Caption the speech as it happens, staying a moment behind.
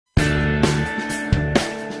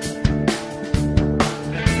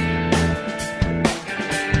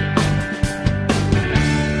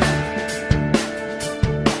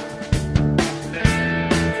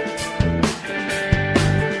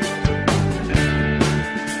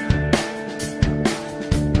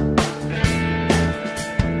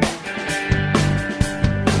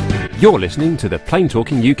You're listening to the Plain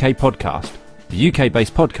Talking UK podcast, the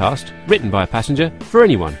UK-based podcast written by a passenger for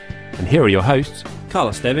anyone. And here are your hosts,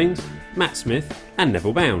 Carla Stebbings, Matt Smith and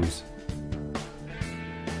Neville Bounds.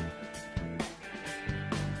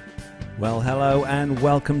 Well, hello and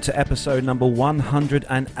welcome to episode number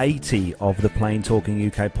 180 of the Plain Talking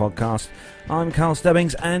UK podcast. I'm Carl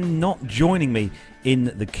Stebbings, and not joining me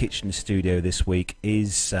in the kitchen studio this week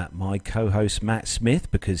is my co-host Matt Smith,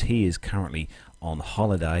 because he is currently on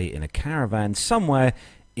holiday in a caravan somewhere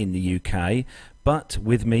in the UK. But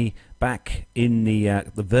with me back in the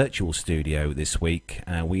virtual studio this week,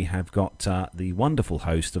 we have got the wonderful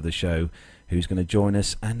host of the show who's going to join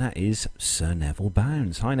us, and that is Sir Neville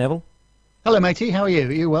Bounds. Hi, Neville. Hello, matey. How are you?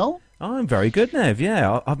 Are you well? I'm very good, Nev.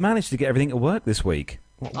 Yeah, I've managed to get everything to work this week.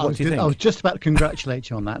 What do you think? I was just about to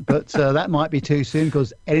congratulate you on that, but that might be too soon,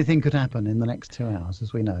 because anything could happen in the next 2 hours,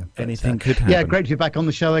 as we know. But, anything could happen. Yeah, great to be back on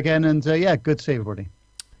the show again, and good to see everybody.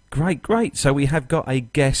 Great. So we have got a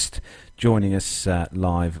guest joining us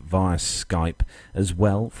live via Skype as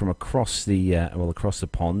well from across the across the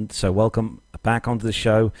pond. So welcome back onto the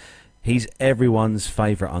show. He's everyone's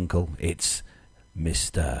favourite uncle. It's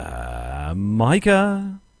Mr.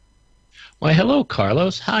 Micah. Why, hello,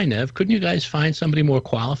 Carlos. Hi, Nev. Couldn't you guys find somebody more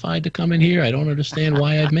qualified to come in here? I don't understand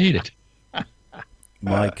why I've made it.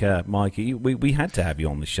 Micah, we had to have you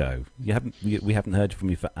on the show. We haven't heard from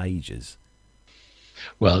you for ages.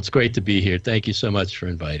 Well, it's great to be here. Thank you so much for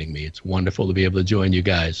inviting me. It's wonderful to be able to join you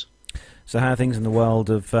guys. So how are things in the world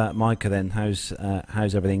of Micah then? How's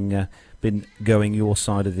everything been going your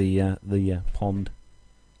side of the pond?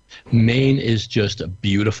 Maine is just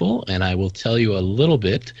beautiful, and I will tell you a little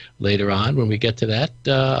bit later on when we get to that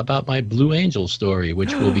about my Blue Angel story,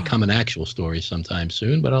 which will become an actual story sometime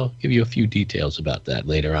soon, but I'll give you a few details about that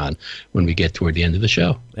later on when we get toward the end of the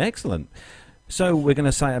show. Excellent. So we're going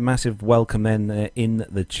to say a massive welcome then in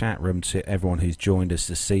the chat room to everyone who's joined us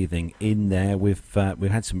this evening. In there, we've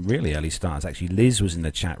had some really early starts. Actually, Liz was in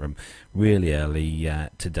the chat room really early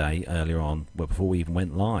today, earlier on, before we even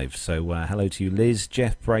went live. So hello to you, Liz.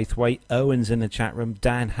 Jeff Braithwaite, Owen's in the chat room.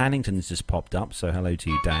 Dan Hannington's just popped up, so hello to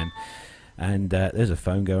you, Dan. And there's a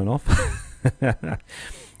phone going off.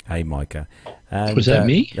 Hey, Micah. And, was that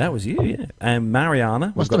me? That was you, yeah. And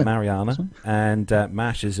Mariana. We've got Mariana. Awesome. And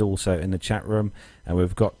Mash is also in the chat room. And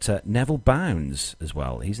we've got Neville Bounds as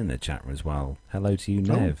well. He's in the chat room as well. Hello to you,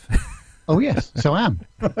 Nev. Oh, yes. So I am.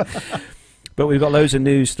 But we've got loads of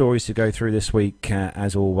news stories to go through this week,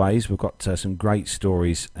 as always. We've got some great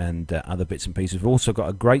stories and other bits and pieces. We've also got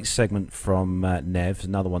a great segment from Nev,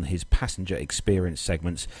 another one of his passenger experience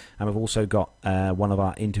segments. And we've also got one of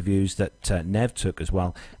our interviews that Nev took as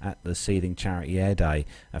well at the Seething Charity Air Day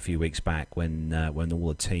a few weeks back when all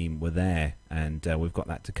the team were there. And we've got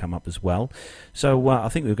that to come up as well. So I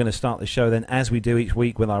think we're going to start the show then, as we do each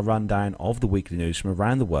week, with our rundown of the weekly news from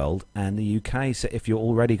around the world and the UK. So if you're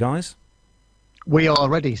all ready, guys. We are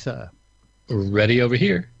ready, sir. Ready over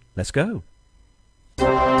here. Let's go.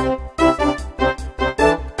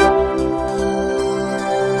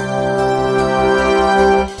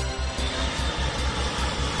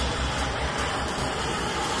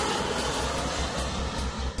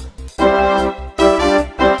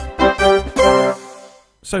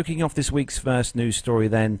 So kicking off this week's first news story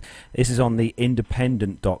then, this is on the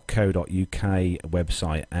independent.co.uk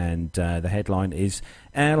website, and the headline is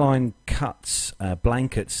Airline Cuts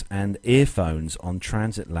Blankets and Earphones on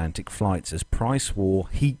Transatlantic Flights as Price War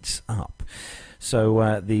Heats Up.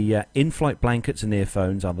 So the in-flight blankets and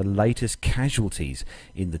earphones are the latest casualties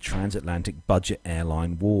in the transatlantic budget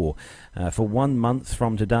airline war. For 1 month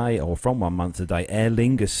from today, Aer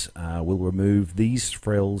Lingus will remove these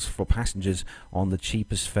frills for passengers on the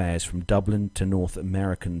cheapest fares from Dublin to North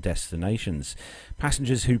American destinations.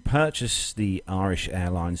 Passengers who purchase the Irish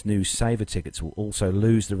Airlines new Saver tickets will also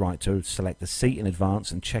lose the right to select a seat in advance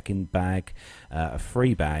and check-in bag,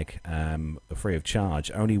 free of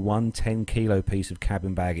charge. Only one 10-kilo piece of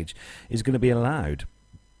cabin baggage is going to be allowed.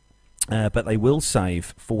 But they will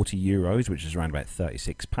save €40, which is around about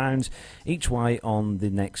 £36, each way on the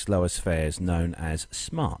next lowest fares, known as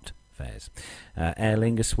Smart fares. Aer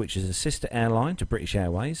Lingus, which is a sister airline to British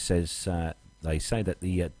Airways, says they say that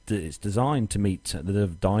it's designed to meet the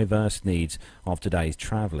diverse needs of today's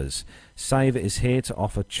travellers. Saver is here to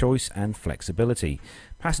offer choice and flexibility.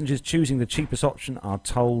 Passengers choosing the cheapest option are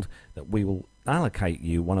told that we will allocate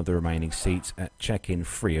you one of the remaining seats at check-in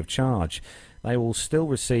free of charge. They will still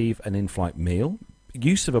receive an in-flight meal.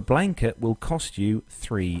 Use of a blanket will cost you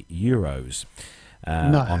 €3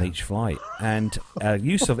 on each flight. And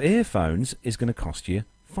use of earphones is going to cost you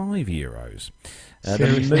 €5.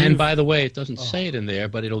 And by the way, it doesn't say it in there,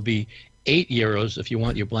 but it'll be €8 if you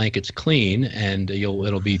want your blankets clean, and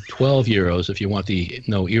it'll be €12 if you want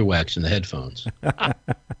no earwax in the headphones.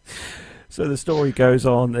 So the story goes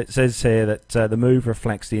on. It says here that the move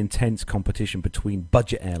reflects the intense competition between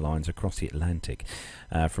budget airlines across the Atlantic.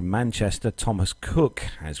 From Manchester, Thomas Cook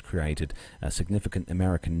has created a significant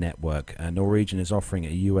American network. Norwegian is offering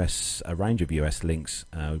a range of US links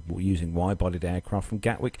using wide-bodied aircraft from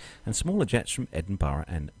Gatwick and smaller jets from Edinburgh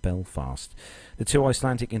and Belfast. The two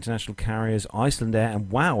Icelandic international carriers, Iceland Air and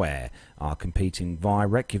WOW Air, are competing via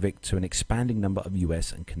Reykjavik to an expanding number of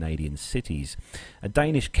US and Canadian cities. A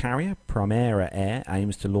Danish carrier, Primera Air,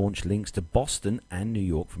 aims to launch links to Boston and New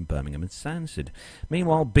York from Birmingham and Stansted.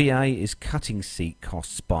 Meanwhile, BA is cutting seat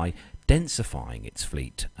costs by densifying its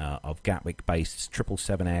fleet of Gatwick-based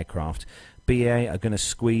 777 aircraft. BA are going to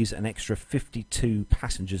squeeze an extra 52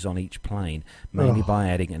 passengers on each plane, mainly by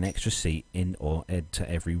adding an extra seat in or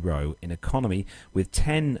to every row in economy, with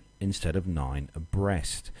 10 instead of 9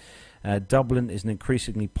 abreast. Dublin is an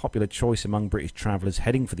increasingly popular choice among British travellers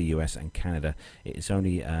heading for the US and Canada. It's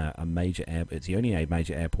only it's the only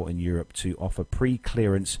major airport in Europe to offer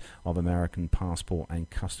pre-clearance of American passport and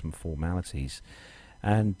custom formalities.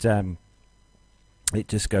 And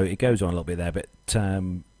it goes on a little bit there, but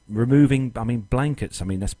removing, blankets.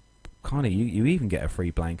 That's kind of you even get a free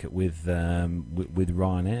blanket with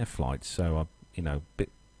Ryanair flights. So I'm a bit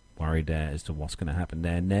worried as to what's going to happen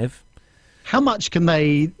there. Nev? How much can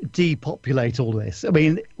they depopulate all this?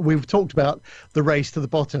 We've talked about the race to the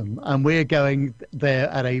bottom, and we're going there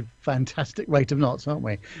at a fantastic rate of knots, aren't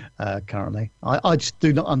we, currently? I just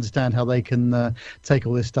do not understand how they can take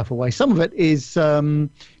all this stuff away. Some of it is a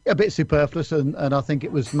bit superfluous, and I think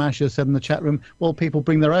it was Masha said in the chat room, well, people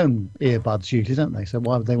bring their own earbuds usually, don't they? So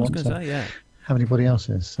why would they want to have anybody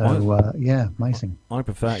else's? So, amazing. I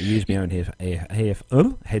prefer to use my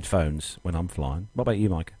own headphones when I'm flying. What about you,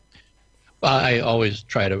 Mike? I always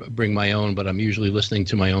try to bring my own, but I'm usually listening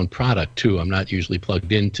to my own product too. I'm not usually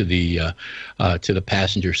plugged into the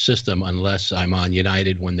passenger system unless I'm on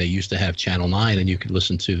United, when they used to have Channel 9 and you could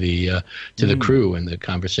listen to the crew and the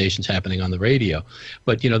conversations happening on the radio.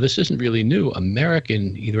 But this isn't really new.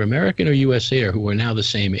 Either American or US Air, who are now the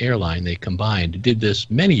same airline, they combined, did this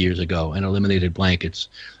many years ago and eliminated blankets.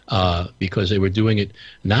 Because they were doing it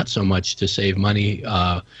not so much to save money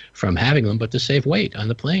from having them, but to save weight on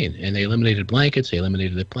the plane. And they eliminated blankets, they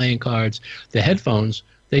eliminated the playing cards. The headphones,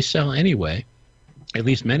 they sell anyway. At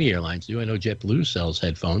least many airlines do. I know JetBlue sells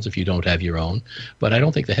headphones if you don't have your own. But I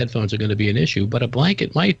don't think the headphones are going to be an issue, but a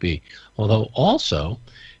blanket might be. Although also,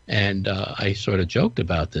 and I sort of joked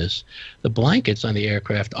about this, the blankets on the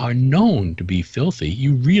aircraft are known to be filthy.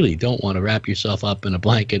 You really don't want to wrap yourself up in a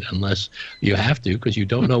blanket unless you have to, because you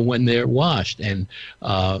don't know when they're washed. And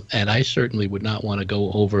I certainly would not want to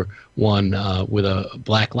go over one with a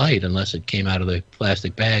black light unless it came out of the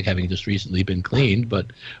plastic bag, having just recently been cleaned. But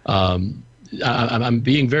I'm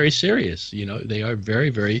being very serious. They are very,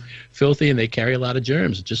 very filthy, and they carry a lot of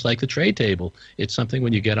germs, just like the tray table. It's something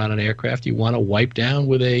when you get on an aircraft you want to wipe down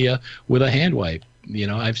with a hand wipe.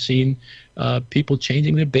 I've seen people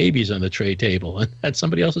changing their babies on the tray table, and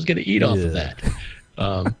somebody else is going to eat off of that.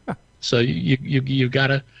 So you got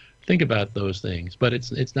to think about those things. But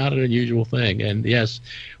it's not an unusual thing. And yes,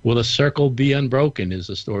 will the circle be unbroken is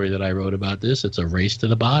the story that I wrote about this. It's a race to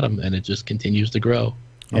the bottom, and it just continues to grow.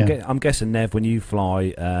 Yeah. I'm guessing, Nev, when you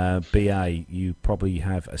fly BA, you probably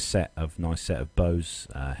have a nice set of Bose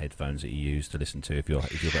headphones that you use to listen to if you're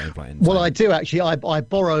going flying. Well, I do actually. I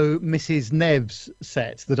borrow Mrs. Nev's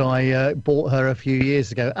set that I bought her a few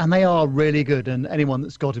years ago, and they are really good. And anyone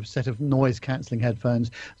that's got a set of noise cancelling headphones,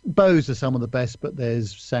 Bose are some of the best, but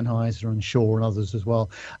there's Sennheiser and Shure and others as well.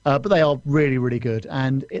 But they are really, really good,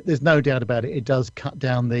 and there's no doubt about it. It does cut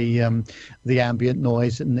down the ambient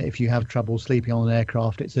noise, and if you have trouble sleeping on an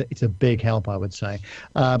aircraft, it's a big help, I would say.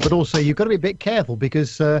 But also, you've got to be a bit careful,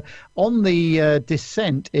 because on the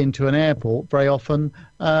descent into an airport, very often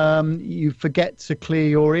you forget to clear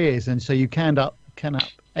your ears, and so you can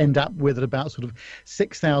end up with at about sort of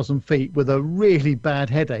 6,000 feet with a really bad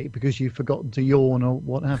headache because you've forgotten to yawn or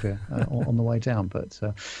what have you on the way down. But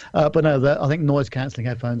no, I think noise cancelling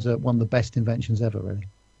headphones are one of the best inventions ever, really.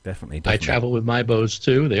 Definitely. I travel with my Bose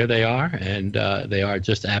too. There they are, and they are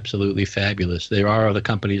just absolutely fabulous. There are other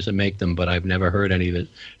companies that make them, but I've never heard any that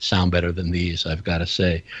sound better than these, I've got to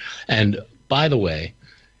say. And by the way,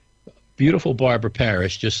 beautiful Barbara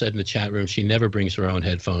Parrish just said in the chat room she never brings her own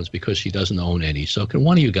headphones because she doesn't own any. So can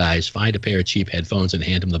one of you guys find a pair of cheap headphones and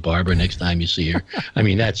hand them to Barbara next time you see her?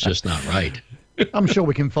 That's just not right. I'm sure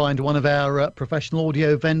we can find one of our professional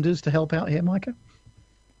audio vendors to help out here, Micah.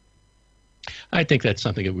 I think that's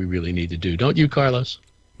something that we really need to do. Don't you, Carlos?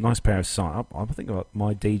 nice pair of I think I've got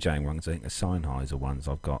my DJing ones. I think the Sennheiser ones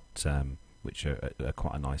I've got, which are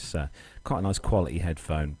quite a nice quality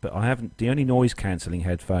headphone. But I haven't. The only noise cancelling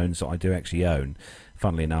headphones that I do actually own,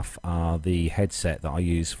 funnily enough, are the headset that I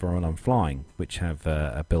use for when I'm flying, which have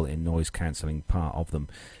a built-in noise cancelling part of them.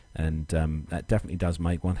 And that definitely does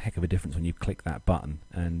make one heck of a difference when you click that button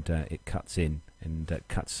and it cuts in, and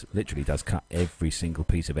literally does cut every single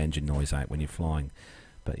piece of engine noise out when you're flying.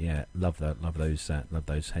 But yeah, love those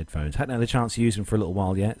headphones. Hadn't had a chance to use them for a little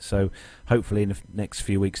while yet, so hopefully in the next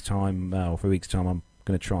few weeks' time, or 3 weeks' time, I'm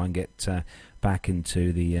going to try and get back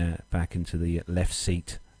into the left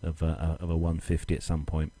seat of a 150 at some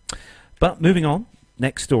point. But moving on,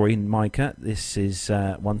 next story, Micah. This is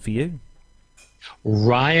one for you.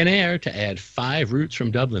 Ryanair to add 5 routes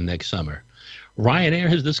from Dublin next summer. Ryanair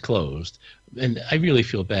has disclosed, and I really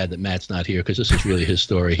feel bad that Matt's not here because this is really his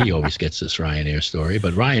story. He always gets this Ryanair story.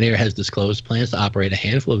 But Ryanair has disclosed plans to operate a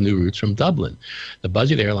handful of new routes from Dublin. The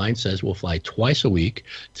budget airline says we'll fly twice a week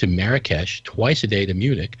to Marrakesh, twice a day to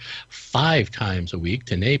Munich, 5 times a week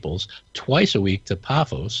to Naples, twice a week to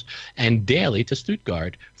Paphos, and daily to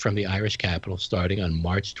Stuttgart from the Irish capital starting on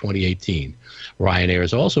March 2018. Ryanair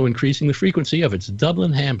is also increasing the frequency of its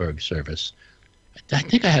Dublin-Hamburg service. I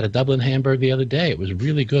think I had a Dublin Hamburg the other day. It was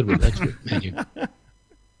really good with extra menu.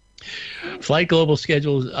 Flight Global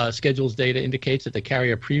schedules data indicates that the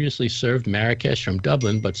carrier previously served Marrakesh from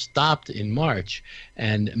Dublin, but stopped in March.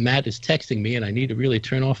 And Matt is texting me, and I need to really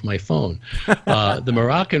turn off my phone. The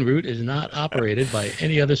Moroccan route is not operated by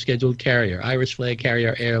any other scheduled carrier. Irish flag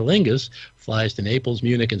carrier Aer Lingus flies to Naples,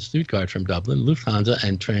 Munich, and Stuttgart from Dublin. Lufthansa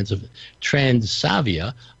and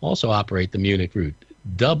Transavia also operate the Munich route.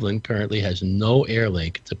 Dublin currently has no air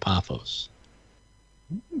link to Paphos.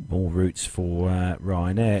 More routes for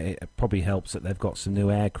Ryanair. It probably helps that they've got some new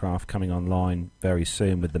aircraft coming online very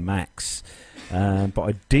soon with the MAX. But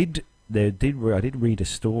I did read a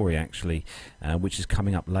story actually, which is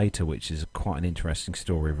coming up later, which is quite an interesting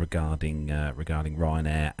story regarding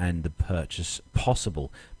Ryanair and the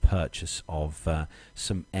possible purchase of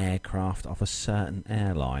some aircraft of a certain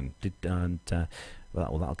airline.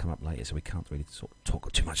 Well, that'll come up later, so we can't really talk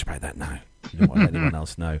too much about that now. You don't want to let anyone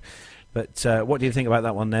else know. But what do you think about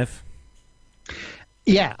that one, Nev?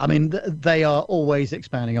 Yeah, I mean, they are always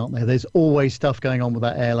expanding, aren't they? There's always stuff going on with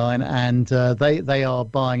that airline, and they are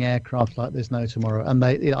buying aircraft like there's no tomorrow. And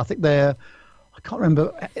I think I can't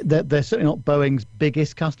remember. They're certainly not Boeing's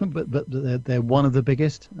biggest customer, but they're one of the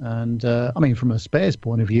biggest. And I mean, from a spares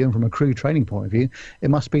point of view and from a crew training point of view, it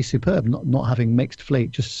must be superb not having mixed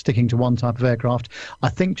fleet, just sticking to one type of aircraft. I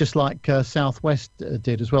think just like Southwest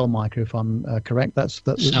did as well, Micah, if I'm correct. That's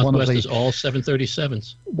Southwest one of the, is all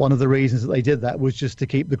 737s. One of the reasons that they did that was just to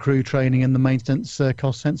keep the crew training and the maintenance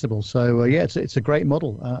cost sensible. So yeah, it's a great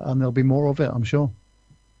model, and there'll be more of it, I'm sure.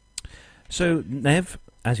 So Nev,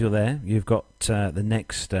 as you're there, you've got the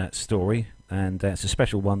next story, and it's a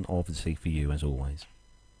special one, obviously, for you, as always.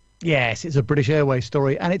 Yes, it's a British Airways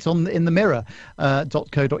story, and it's in the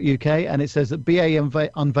Mirror.co.uk, and it says that BA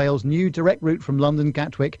unveils new direct route from London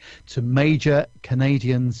Gatwick to major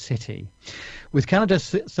Canadian city. With Canada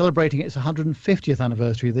celebrating its 150th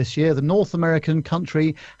anniversary this year, the North American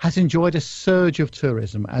country has enjoyed a surge of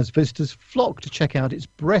tourism as visitors flock to check out its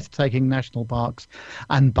breathtaking national parks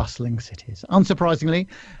and bustling cities. Unsurprisingly,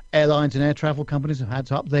 airlines and air travel companies have had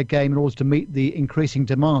to up their game in order to meet the increasing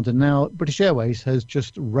demand, and now British Airways has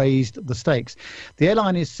just raised the stakes. The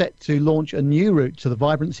airline is set to launch a new route to the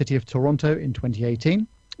vibrant city of Toronto in 2018.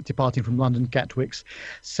 Departing from London Gatwick's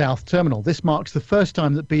South Terminal. This marks the first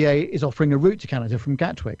time that BA is offering a route to Canada from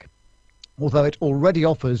Gatwick, although it already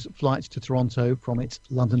offers flights to Toronto from its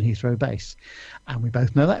London Heathrow base. And we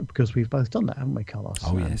both know that because we've both done that, haven't we, Carlos?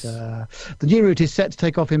 Oh, yes. The new route is set to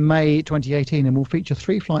take off in May 2018 and will feature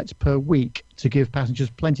 3 flights per week to give passengers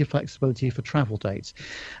plenty of flexibility for travel dates.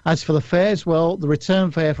 As for the fares, well, the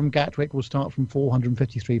return fare from Gatwick will start from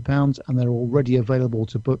 £453, and they're already available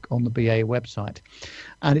to book on the BA website.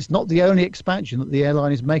 And it's not the only expansion that the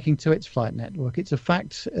airline is making to its flight network. In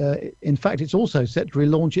fact, it's also set to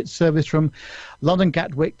relaunch its service from London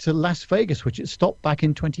Gatwick to Las Vegas, which it stopped back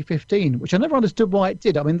in 2015, which I never understood why it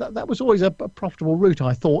did. I mean, that was always a profitable route,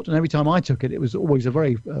 I thought, and every time I took it, it was always a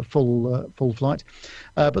very full flight.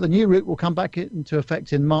 But the new route will come back into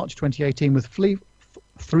effect in March 2018 with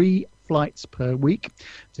 3 flights per week,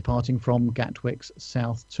 departing from Gatwick's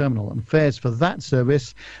South Terminal. And fares for that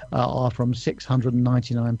service are from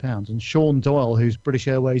 £699. And Sean Doyle, who's British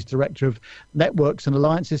Airways Director of Networks and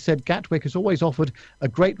Alliances, said Gatwick has always offered a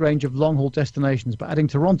great range of long-haul destinations, but adding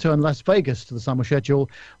Toronto and Las Vegas to the summer schedule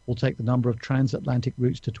will take the number of transatlantic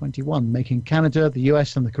routes to 21, making Canada, the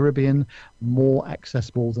US and the Caribbean more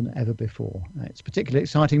accessible than ever before. It's particularly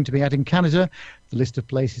exciting to be adding Canada to the list of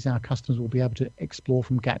places our customers will be able to explore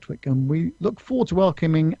from Gatwick, and we look forward to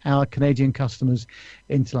welcoming our Canadian customers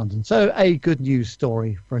into London. So a good news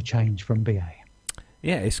story for a change from BA.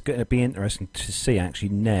 Yeah, it's going to be interesting to see actually,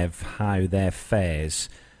 Nev, how their fares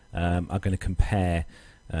are going to compare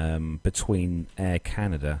between Air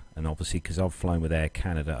Canada and obviously because I've flown with Air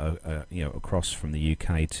Canada, across from the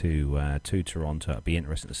UK to Toronto. It'd be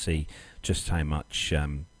interesting to see just how much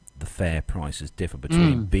the fare prices differ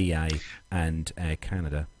between BA and Air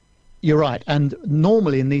Canada. You're right. And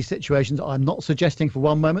normally in these situations, I'm not suggesting for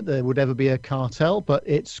one moment there would ever be a cartel, but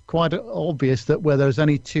it's quite obvious that where there's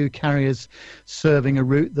only two carriers serving a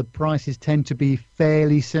route, the prices tend to be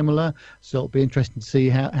fairly similar. So it'll be interesting to see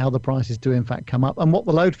how the prices do in fact come up and what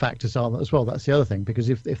the load factors are as well. That's the other thing, because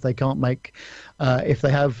if they can't make, if they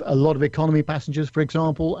have a lot of economy passengers, for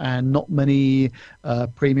example, and not many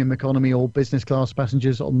premium economy or business class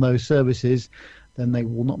passengers on those services, then they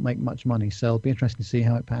will not make much money. So it'll be interesting to see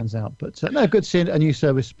how it pans out. But no, good seeing a new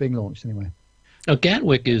service being launched anyway. Now,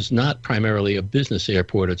 Gatwick is not primarily a business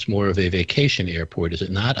airport. It's more of a vacation airport, is it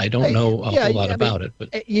not? I don't know a whole lot about it. But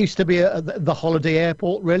it used to be the holiday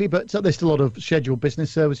airport, really, but there's still a lot of scheduled business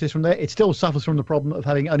services from there. It still suffers from the problem of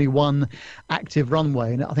having only one active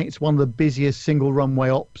runway, and I think it's one of the busiest single runway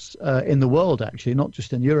ops in the world, actually, not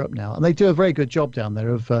just in Europe now. And they do a very good job down there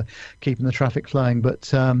of keeping the traffic flowing.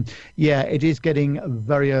 But, it is getting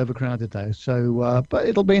very overcrowded, though. So, but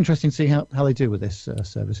it'll be interesting to see how they do with this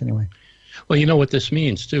service anyway. Well, you know what this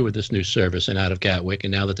means, too, with this new service and out of Gatwick,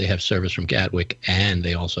 and now that they have service from Gatwick and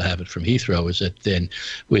they also have it from Heathrow, is that then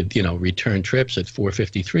with, return trips at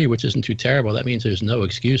 4:53, which isn't too terrible, that means there's no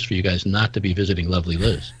excuse for you guys not to be visiting lovely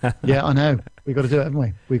Liz. Yeah, I know. We've got to do it, haven't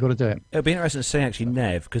we? We've got to do it. It'll be interesting to see, actually,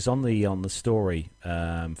 Nev, because on the story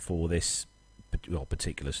for this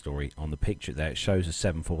particular story, on the picture there, it shows a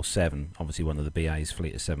 747, obviously one of the BA's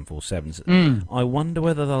fleet of 747s. I wonder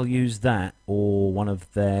whether they'll use that or one of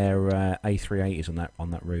their A380s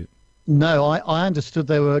on that route. No, I understood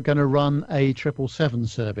they were going to run a 777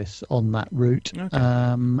 service on that route,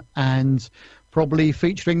 okay. And probably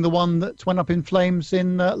featuring the one that went up in flames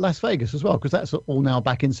in Las Vegas as well, because that's all now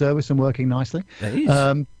back in service and working nicely. It is.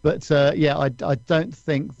 I don't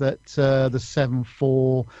think that the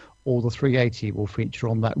 74 or the 380 will feature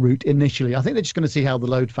on that route initially. I think they're just going to see how the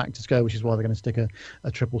load factors go, which is why they're going to stick a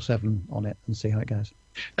 777 on it and see how it goes.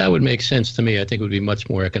 That would make sense to me. I think it would be much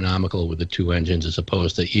more economical with the two engines as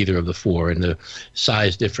opposed to either of the four. And the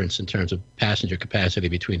size difference in terms of passenger capacity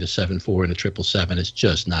between the 74 and the 777 is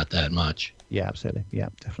just not that much. Yeah, absolutely. Yeah,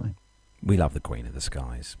 definitely. We love the Queen of the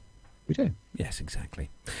Skies. We do. Yes,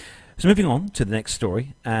 exactly. So moving on to the next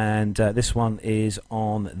story, and this one is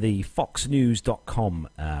on the foxnews.com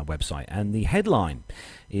website, and the headline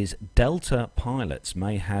is Delta pilots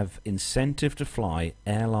may have incentive to fly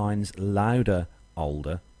airlines' louder,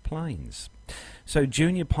 older planes. So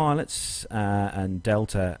junior pilots and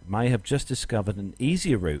Delta may have just discovered an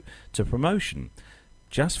easier route to promotion.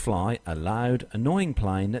 Just fly a loud, annoying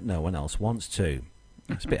plane that no one else wants to.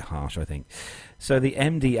 It's a bit harsh, I think. So the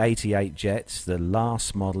MD-88 jets, the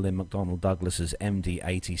last model in McDonnell Douglas's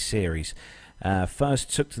MD-80 series,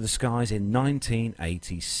 first took to the skies in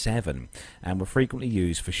 1987 and were frequently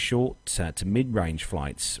used for short to mid-range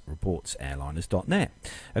flights, reports airliners.net.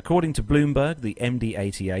 According to Bloomberg, the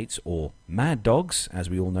MD-88s, or Mad Dogs, as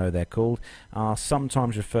we all know they're called, are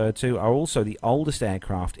sometimes referred to, are also the oldest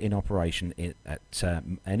aircraft in operation at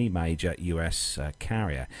any major US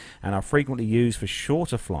carrier, and are frequently used for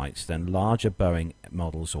shorter flights than larger Boeing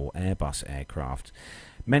models or Airbus aircraft.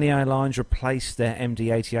 Many airlines replaced their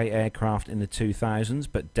MD-88 aircraft in the 2000s,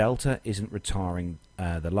 but Delta isn't retiring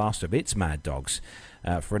the last of its Mad Dogs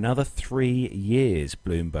for another 3 years,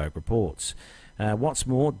 Bloomberg reports. What's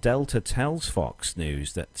more, Delta tells Fox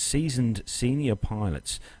News that seasoned senior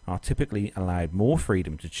pilots are typically allowed more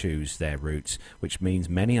freedom to choose their routes, which means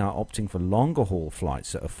many are opting for longer haul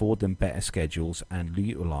flights that afford them better schedules and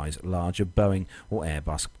utilize larger Boeing or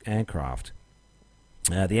Airbus aircraft.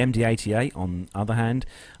 The MD-88, on the other hand,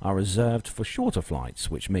 are reserved for shorter flights,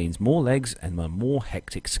 which means more legs and a more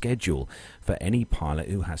hectic schedule for any pilot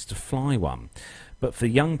who has to fly one. But for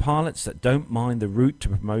young pilots that don't mind, the route to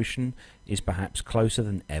promotion is perhaps closer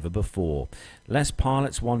than ever before. Less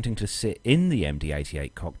pilots wanting to sit in the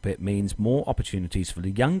MD-88 cockpit means more opportunities for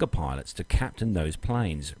the younger pilots to captain those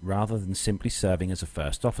planes, rather than simply serving as a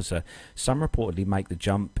first officer. Some reportedly make the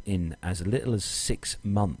jump in as little as 6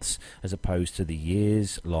 months, as opposed to the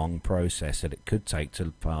years-long process that it could take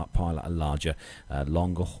to pilot a larger,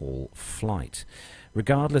 longer-haul flight.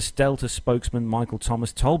 Regardless, Delta spokesman Michael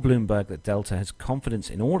Thomas told Bloomberg that Delta has confidence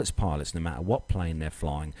in all its pilots, no matter what plane they're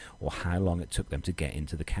flying or how long it took them to get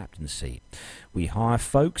into the captain's seat. We hire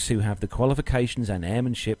folks who have the qualifications and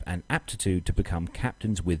airmanship and aptitude to become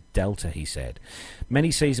captains with Delta, he said. Many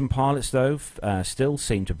seasoned pilots, though, still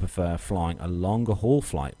seem to prefer flying a longer haul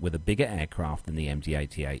flight with a bigger aircraft than the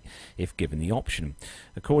MD-88, if given the option.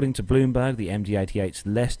 According to Bloomberg, the MD-88's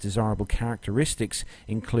less desirable characteristics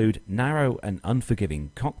include narrow and unforgiving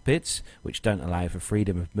cockpits, which don't allow for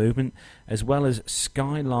freedom of movement, as well as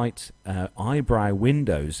skylight eyebrow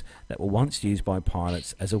windows that were once used by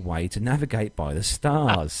pilots as a way to navigate by the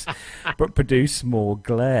stars, but produce more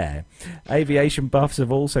glare. Aviation buffs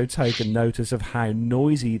have also taken notice of how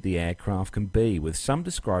noisy the aircraft can be, with some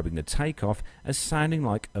describing the takeoff as sounding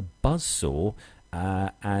like a buzzsaw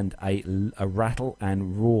and a rattle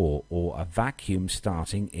and roar, or a vacuum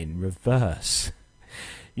starting in reverse.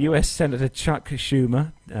 US Senator Chuck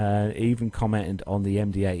Schumer even commented on the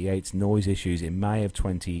MD-88's noise issues in May of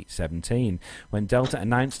 2017, when Delta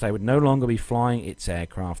announced they would no longer be flying its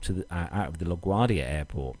aircraft to out of the LaGuardia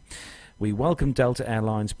airport. We welcome Delta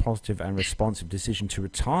Airlines' positive and responsive decision to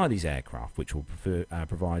retire these aircraft, which will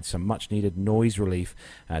provide some much-needed noise relief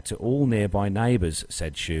to all nearby neighbours,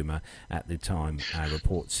 said Schumer at the time,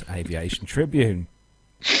 reports Aviation Tribune.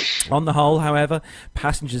 On the whole, however,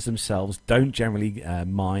 passengers themselves don't generally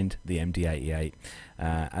mind the MD-88,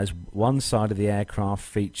 as one side of the aircraft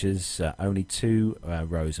features only 2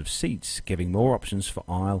 rows of seats, giving more options for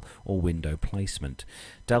aisle or window placement.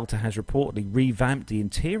 Delta has reportedly revamped the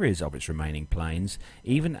interiors of its remaining planes,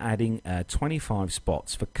 even adding 25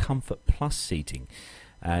 spots for Comfort Plus seating.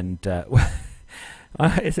 And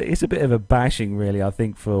it's a bit of a bashing, really, I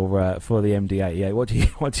think, for the MD-88.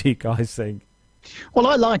 What do you guys think? Well,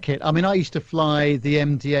 I like it. I mean, I used to fly the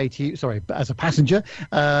MD-80, as a passenger,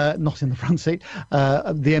 not in the front seat,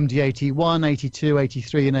 the MD-81, 82,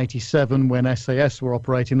 83 and 87 when SAS were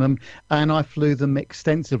operating them, and I flew them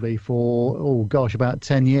extensively for, about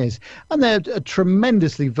 10 years. And they're a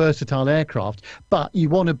tremendously versatile aircraft, but you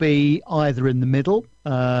want to be either in the middle,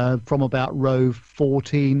 from about row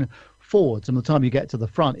 14 forwards, and by the time you get to the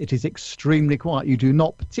front, it is extremely quiet. You do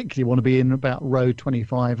not particularly want to be in about row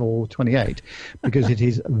 25 or 28 because it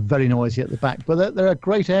is very noisy at the back. But they're a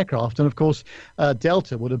great aircraft, and of course,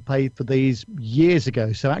 Delta would have paid for these years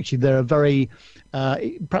ago. So actually, they're a very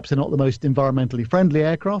perhaps they're not the most environmentally friendly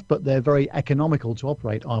aircraft, but they're very economical to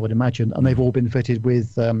operate, I would imagine. And they've all been fitted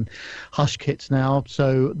with hush kits now,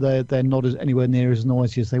 so they're not anywhere near as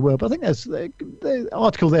noisy as they were. But I think the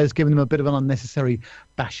article there has given them a bit of an unnecessary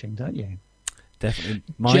bashing, don't you? Definitely.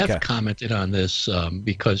 Micah. Jeff commented on this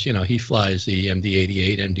because, he flies the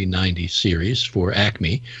MD-88, MD-90 series for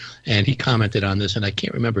Acme, and he commented on this, and I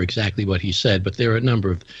can't remember exactly what he said, but there are a number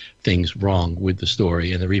of things wrong with the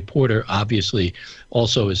story, and the reporter obviously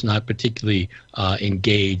also is not particularly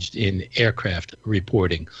engaged in aircraft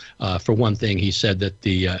reporting. For one thing, he said that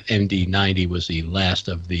the MD-90 was the last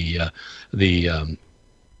of the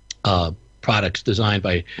products designed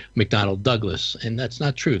by McDonnell Douglas, and that's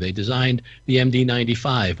not true. They designed the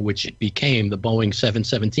MD-95, which became the Boeing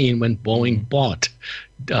 717 when Boeing bought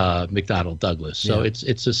McDonnell Douglas. So it's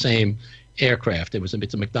the same aircraft. It's a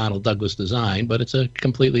McDonnell Douglas design, but it's a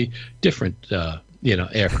completely different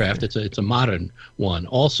aircraft. It's a modern one.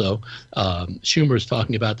 Also, Schumer is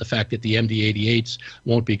talking about the fact that the MD-88s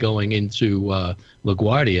won't be going into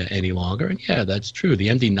LaGuardia any longer. And yeah, that's true. The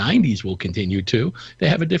MD-90s will continue to. They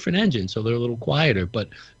have a different engine, so they're a little quieter. But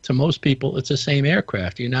to most people, it's the same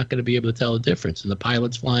aircraft. You're not going to be able to tell the difference. And the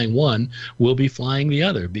pilots flying one will be flying the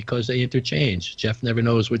other because they interchange. Jeff never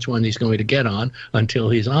knows which one he's going to get on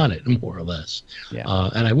until he's on it, more or less. Yeah.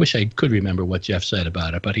 And I wish I could remember what Jeff said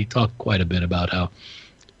about it, but he talked quite a bit about how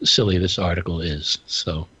silly this article is.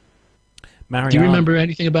 So, do you remember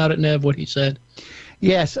anything about it, Nev, what he said?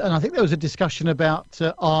 Yes, and I think there was a discussion about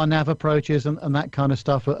RNAV approaches and that kind of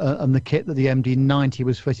stuff, and the kit that the MD-90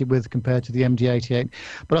 was fitted with compared to the MD-88.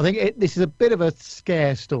 But I think this is a bit of a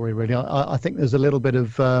scare story, really. I think there's a little bit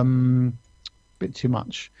of bit too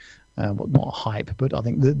much well, not a hype, but I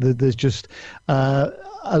think there's just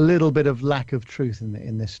a little bit of lack of truth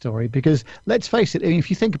in this story, because let's face it, I mean, if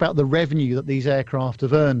you think about the revenue that these aircraft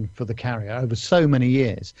have earned for the carrier over so many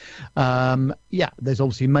years, there's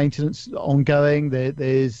obviously maintenance ongoing.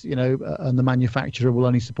 There's and the manufacturer will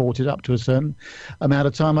only support it up to a certain amount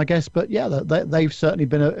of time, I guess. But yeah, they've certainly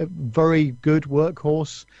been a very good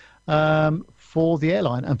workhorse for the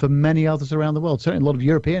airline and for many others around the world. Certainly a lot of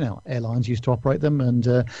European airlines used to operate them, and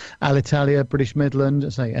Alitalia, British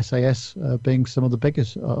Midland, SAS being some of the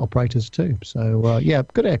biggest operators too. So,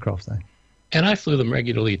 good aircraft there. And I flew them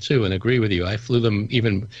regularly too, and agree with you. I flew them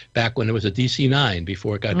even back when it was a DC-9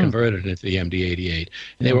 before it got converted into the MD-88.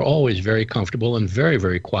 And they were always very comfortable and very,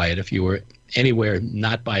 very quiet if you were anywhere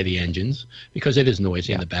not by the engines, because it is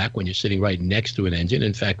noisy in the back when you're sitting right next to an engine.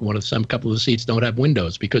 In fact, couple of the seats don't have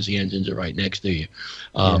windows because the engines are right next to you.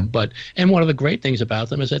 But one of the great things about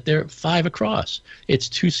them is that they're 5 across. It's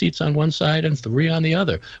 2 seats on one side and 3 on the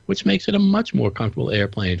other, which makes it a much more comfortable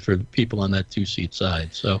airplane for people on that 2-seat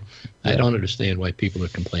side. So I don't understand why people are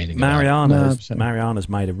complaining. Mariana's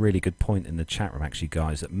made a really good point in the chat room, actually,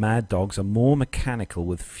 guys, that Mad Dogs are more mechanical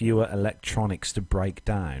with fewer electronics to break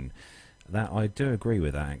down. That I do agree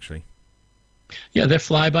with that, actually. Yeah, they're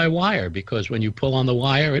fly-by-wire, because when you pull on the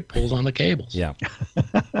wire, it pulls on the cables. Yeah.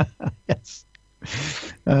 Yes.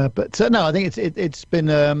 No, I think it's been.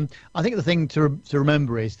 I think the thing to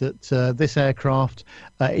remember is that this aircraft,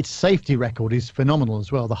 its safety record is phenomenal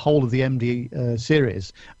as well. The whole of the MD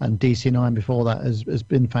series and DC-9 before that has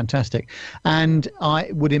been fantastic, and I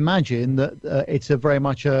would imagine that it's very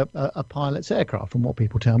much a pilot's aircraft, from what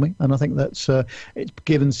people tell me, and I think that's it's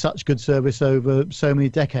given such good service over so many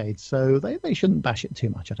decades, so they shouldn't bash it too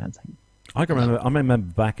much, I don't think. I remember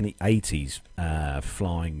back in the 80s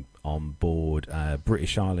flying on board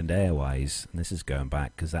British Island Airways, and this is going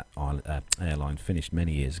back because that airline finished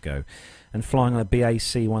many years ago, and flying on a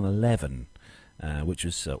BAC 111, which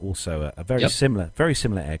was also a very similar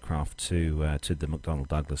aircraft to the McDonnell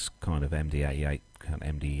Douglas kind of MD-88, kind of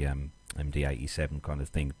MD-87 kind of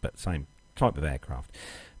thing, but same type of aircraft.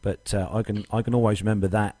 But I can always remember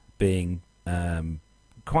that being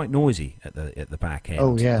quite noisy at the back end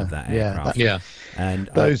of that aircraft. And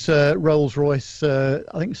those Rolls-Royce, I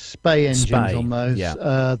think Spey engines on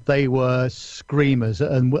those, they were screamers,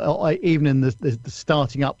 and even in the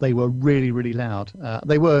starting up, they were really, really loud.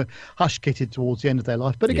 They were hush-kitted towards the end of their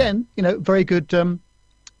life, but again, very good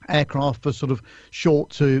aircraft for sort of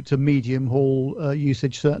short to medium haul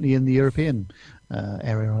usage, certainly in the European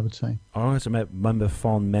area, I would say. I always remember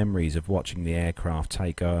fond memories of watching the aircraft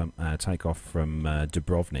take off from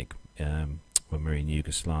Dubrovnik when we were in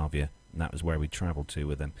Yugoslavia, and that was where we travelled to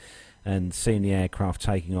with them, and seeing the aircraft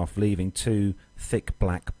taking off, leaving 2 thick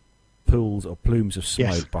black pools or plumes of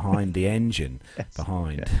smoke behind the engine.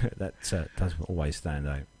 That does always stand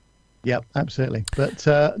out. Yep, absolutely. But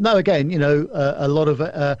no, again, a lot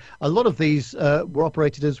of these were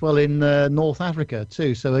operated as well in North Africa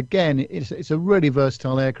too. So again, it's a really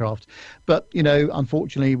versatile aircraft. But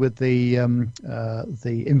unfortunately, with the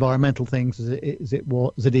environmental things as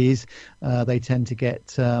it is, they tend to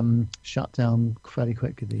get shut down fairly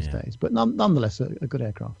quickly these days. But nonetheless, a good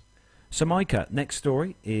aircraft. So, Micah, next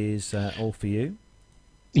story is all for you.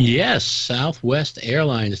 Yes, Southwest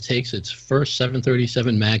Airlines takes its first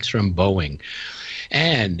 737 MAX from Boeing.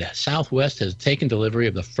 And Southwest has taken delivery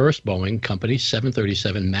of the first Boeing company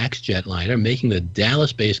 737 MAX jetliner, making the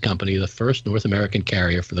Dallas-based company the first North American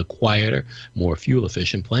carrier for the quieter, more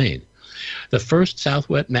fuel-efficient plane. The first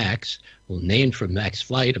Southwest MAX, named for Max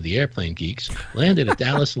Flight of the Airplane Geeks, landed at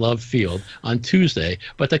Dallas Love Field on Tuesday,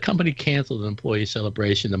 but the company canceled an employee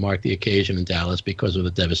celebration to mark the occasion in Dallas because of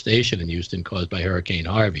the devastation in Houston caused by Hurricane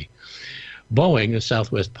Harvey. Boeing, the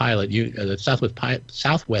Southwest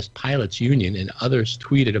Pilots Union, and others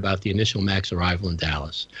tweeted about the initial MAX arrival in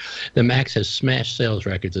Dallas. The MAX has smashed sales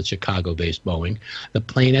records at Chicago-based Boeing. The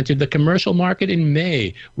plane entered the commercial market in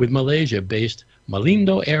May with Malaysia-based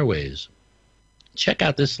Malindo Airways. Check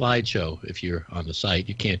out this slideshow if you're on the site.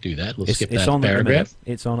 You can't do that. We'll skip that paragraph.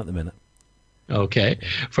 It's on at the minute. Okay.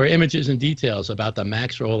 For images and details about the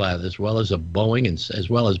MAX rollout, as well as Boeing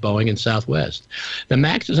and Southwest. The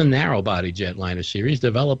MAX is a narrow-body jetliner series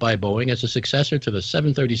developed by Boeing as a successor to the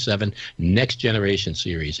 737 Next Generation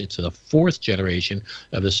series. It's the 4th generation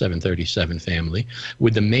of the 737 family,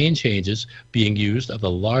 with the main changes being used of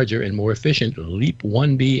the larger and more efficient LEAP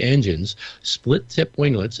 1B engines, split-tip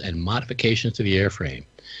winglets, and modifications to the airframe.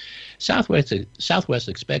 Southwest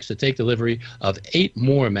expects to take delivery of 8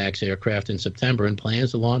 more MAX aircraft in September and plans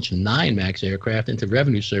to launch 9 MAX aircraft into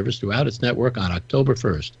revenue service throughout its network on October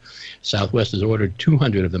 1st. Southwest has ordered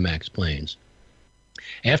 200 of the MAX planes.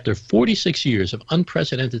 After 46 years of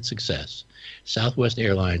unprecedented success, Southwest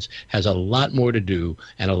Airlines has a lot more to do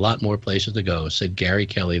and a lot more places to go, said Gary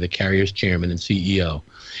Kelly, the carrier's chairman and CEO.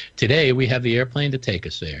 Today, we have the airplane to take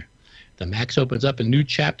us there. The MAX opens up a new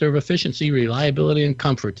chapter of efficiency, reliability, and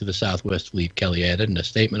comfort to the Southwest fleet, Kelly added in a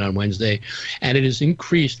statement on Wednesday, and its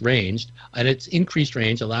increased range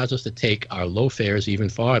allows us to take our low fares even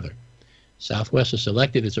farther. Southwest has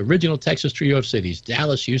selected its original Texas trio of cities,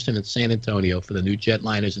 Dallas, Houston, and San Antonio, for the new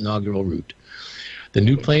jetliner's inaugural route. The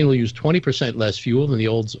new plane will use 20% less fuel than the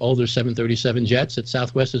older 737 jets that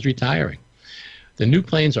Southwest is retiring. The new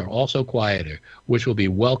planes are also quieter, which will be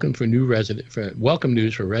welcome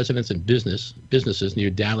news for residents and businesses near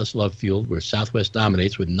Dallas Love Field, where Southwest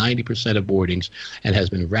dominates with 90% of boardings and has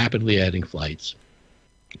been rapidly adding flights.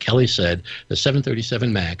 Kelly said the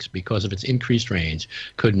 737 MAX, because of its increased range,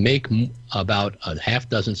 could make about a half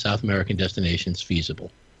dozen South American destinations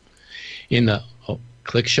feasible.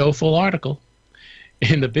 Click show full article.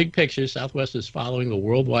 In the big picture, Southwest is following the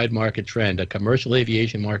worldwide market trend. A commercial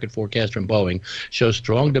aviation market forecast from Boeing shows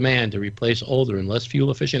strong demand to replace older and less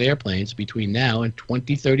fuel-efficient airplanes between now and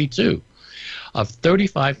 2032. Of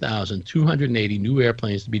 35,280 new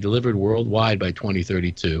airplanes to be delivered worldwide by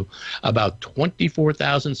 2032, about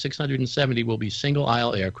 24,670 will be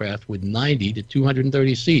single-aisle aircraft with 90 to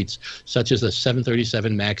 230 seats, such as the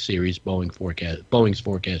 737 MAX series Boeing's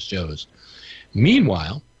forecast shows.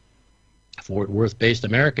 Meanwhile, Fort Worth-based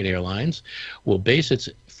American Airlines will base its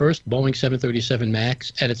first Boeing 737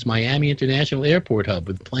 MAX at its Miami International Airport hub,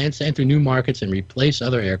 with plans to enter new markets and replace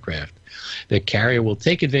other aircraft. The carrier will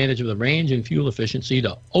take advantage of the range and fuel efficiency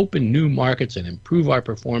to open new markets and improve our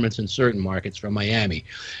performance in certain markets from Miami,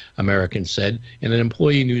 American said in an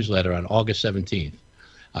employee newsletter on August 17th.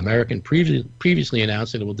 American previously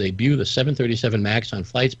announced that it will debut the 737 MAX on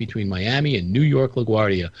flights between Miami and New York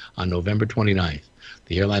LaGuardia on November 29th.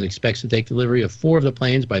 The airline expects to take delivery of 4 of the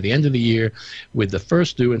planes by the end of the year, with the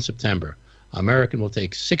first due in September. American will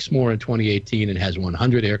take 6 more in 2018 and has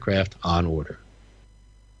 100 aircraft on order.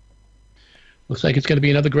 Looks like it's going to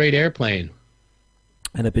be another great airplane.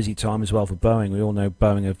 And a busy time as well for Boeing. We all know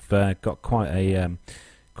Boeing have got quite a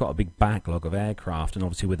big backlog of aircraft, and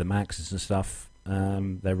obviously with the Maxes and stuff,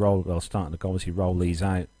 they're starting to obviously roll these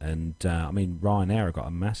out. And I mean, Ryanair have got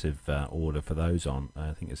a massive order for those on.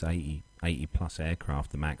 I think it's 80 plus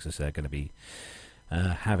aircraft the Maxes they're going to be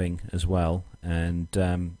having as well. And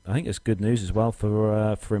I think it's good news as well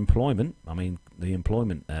for employment. I mean, the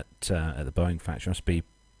employment at the Boeing factory must be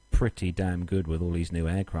pretty damn good with all these new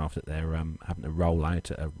aircraft that they're having to roll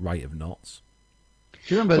out at a rate of knots.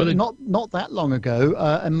 Do you remember, not that long ago,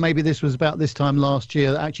 and maybe this was about this time last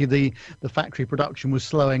year, actually the factory production was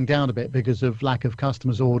slowing down a bit because of lack of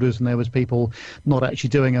customers' orders, and there was people not actually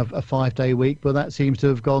doing a 5-day week, but that seems to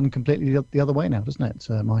have gone completely the other way now, doesn't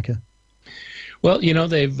it, Micah? Well, you know,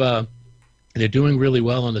 they're doing really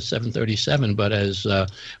well on the 737, but as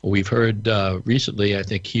we've heard recently, I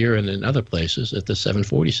think here and in other places, that the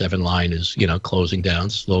 747 line is, closing down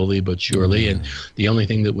slowly but surely. And the only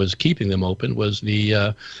thing that was keeping them open was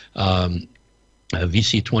the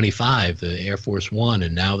VC-25, the Air Force One.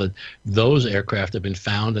 And now that those aircraft have been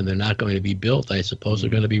found and they're not going to be built, I suppose they're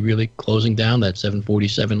going to be really closing down that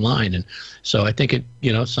 747 line. And so I think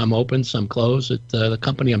some open, some close. The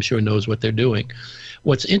company, I'm sure, knows what they're doing.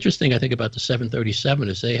 What's interesting, I think, about the 737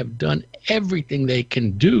 is they have done everything they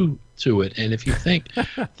can do to it. And if you think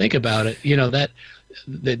about it,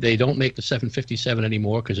 that they don't make the 757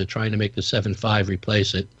 anymore because they're trying to make the 75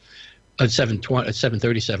 replace it.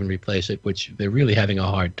 737 replace it, which they're really having a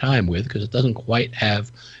hard time with because it doesn't quite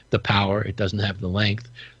have the power, it doesn't have the length,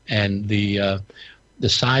 and the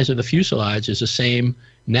size of the fuselage is the same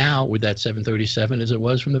now with that 737 as it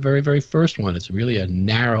was from the very, very first one. It's really a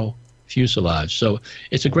narrow fuselage. So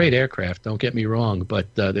it's a great aircraft, don't get me wrong,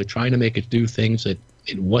 but they're trying to make it do things that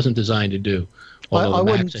it wasn't designed to do. I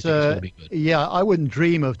wouldn't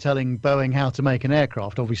dream of telling Boeing how to make an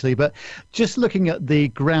aircraft, obviously, but just looking at the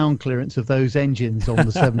ground clearance of those engines on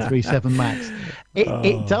the 737 MAX,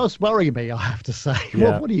 it does worry me, I have to say.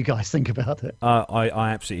 Yeah. What do you guys think about it? I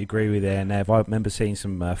absolutely agree with you, Nev. I remember seeing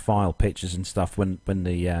some file pictures and stuff when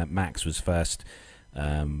the MAX was first...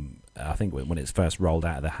 I think when it's first rolled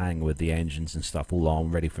out of the hangar with the engines and stuff all on,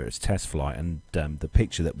 ready for its test flight, and the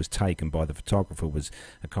picture that was taken by the photographer was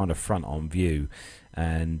a kind of front-on view,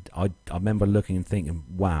 and I remember looking and thinking,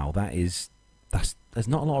 wow, there's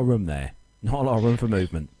not a lot of room there, not a lot of room for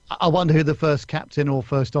movement. I wonder who the first captain or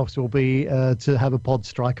first officer will be to have a pod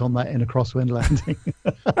strike on that in a crosswind landing.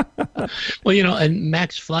 Well, and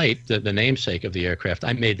Max Flight, the namesake of the aircraft,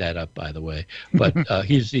 I made that up, by the way, but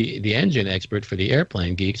he's the engine expert for the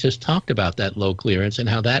Airplane Geeks, has talked about that low clearance and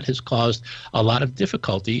how that has caused a lot of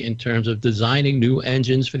difficulty in terms of designing new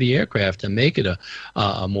engines for the aircraft to make it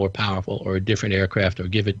a more powerful or a different aircraft or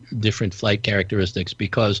give it different flight characteristics,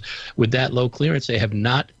 because with that low clearance, they have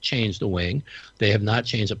not changed the wing. They have not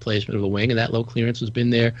changed the placement of the wing, and that low clearance has been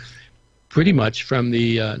there pretty much from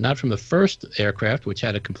the not from the first aircraft, which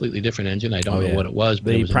had a completely different engine. I don't know what it was,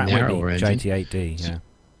 but it was a narrower engine. JT8D,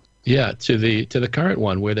 to the current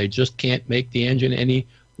one, where they just can't make the engine any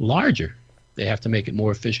larger. They have to make it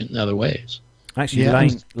more efficient in other ways. Actually,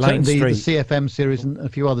 Lane Street, the CFM series and a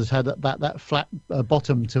few others had that flat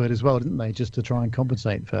bottom to it as well, didn't they? Just to try and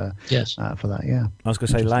compensate for that. Yeah. I was going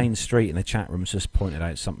to say Lane Street in the chat room has just pointed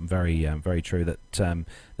out something very very true, that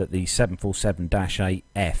the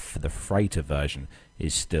 747-8F, the freighter version,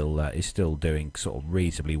 is still doing sort of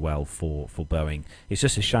reasonably well for Boeing. It's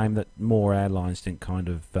just a shame that more airlines didn't kind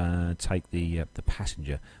of take the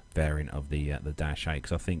passenger variant of the Dash 8,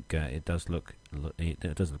 because I think it does look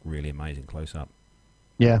really amazing close up.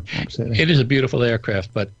 Yeah, absolutely. It is a beautiful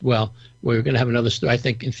aircraft, but we're going to have another story. I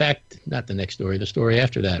think, in fact, not the next story, the story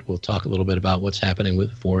after that, we'll talk a little bit about what's happening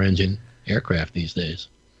with 4-engine aircraft these days.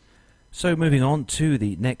 So moving on to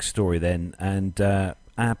the next story then, and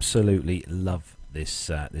absolutely love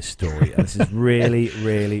this story. This is really,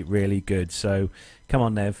 really, really good. So come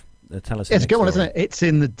on, Nev. Tell us. It's a good one, isn't it? It's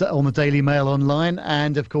on the Daily Mail online,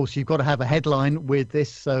 and of course you've got to have a headline with this.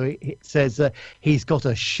 So it says he's got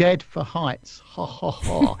a shed for heights. Ha ha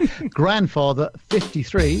ha! Grandfather,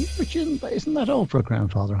 53, which isn't that old for a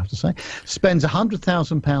grandfather, I have to say, spends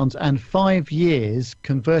 £100,000 and 5 years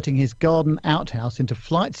converting his garden outhouse into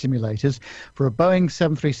flight simulators for a Boeing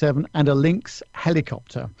 737 and a Lynx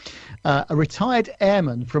helicopter. A retired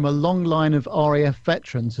airman from a long line of RAF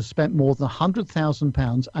veterans has spent more than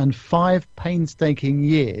 £100,000 and 5 painstaking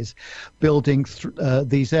years building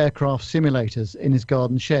these aircraft simulators in his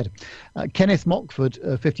garden shed. Kenneth Mockford,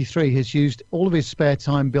 53, has used all of his spare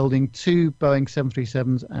time building 2 Boeing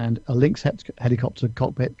 737s and a Lynx helicopter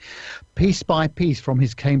cockpit, piece by piece, from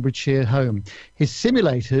his Cambridgeshire home. His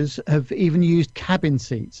simulators have even used cabin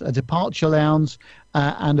seats, a departure lounge,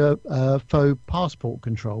 and a faux passport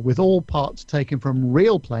control, with all parts taken from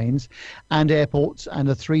real planes and airports, and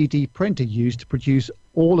a 3D printer used to produce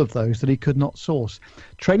all of those that he could not source.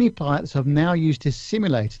 Training pilots have now used his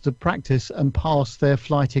simulator to practice and pass their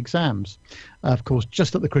flight exams. Of course,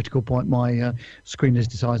 just at the critical point, my screen has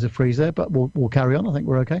decided to freeze there, but we'll carry on. I think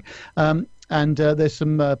we're okay. And there's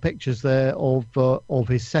some pictures there of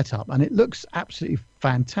his setup, and it looks absolutely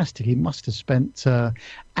fantastic. He must have spent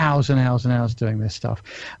hours and hours and hours doing this stuff.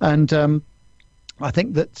 And I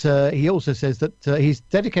think that he also says that he's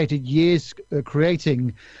dedicated years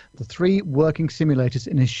creating the 3 working simulators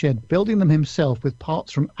in his shed, building them himself with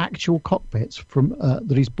parts from actual cockpits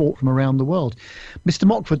that he's bought from around the world. Mr.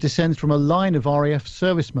 Mockford descends from a line of RAF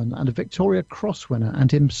servicemen and a Victoria Cross winner,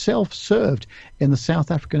 and himself served in the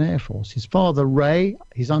South African Air Force. His father, Ray,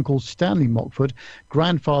 his uncle Stanley Mockford,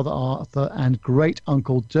 grandfather Arthur, and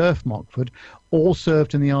great-uncle Durf Mockford all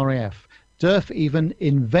served in the RAF. Durf even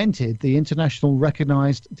invented the international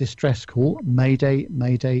recognised distress call, Mayday,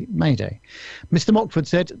 Mayday, Mayday. Mr. Mockford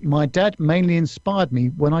said, "My dad mainly inspired me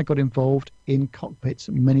when I got involved in cockpits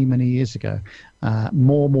many, many years ago."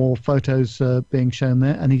 More photos being shown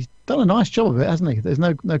there, and he's done a nice job of it, hasn't he? There's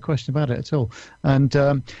no question about it at all. And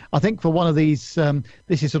I think for one of these,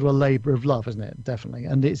 this is sort of a labour of love, isn't it? Definitely.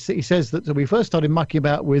 And he says that we first started mucking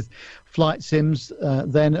about with flight sims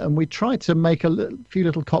then, and we tried to make a few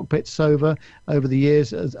little cockpits over the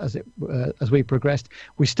years as we progressed.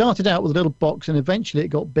 We started out with a little box, and eventually it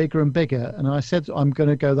got bigger and bigger. And I said, I'm going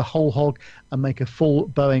to go the whole hog and make a full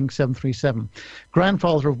Boeing 737.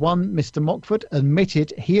 Grandfather of one, Mr. Mockford,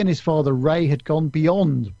 admitted he and his father Ray had gone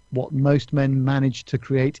beyond what most men managed to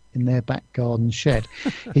create in their back garden shed.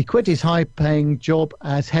 He quit his high-paying job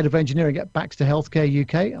as head of engineering at Baxter Healthcare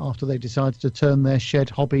UK after they decided to turn their shed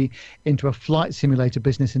hobby into a flight simulator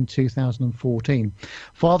business in 2014.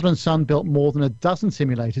 Father and son built more than a dozen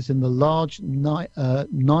simulators in the large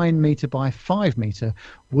 9-metre by 5-metre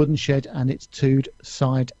wooden shed and its 2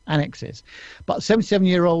 side annexes. But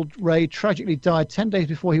 77-year-old Ray tragically died 10 days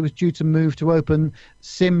before he was due to move to open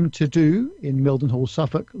Sim To Do in Mildenhall,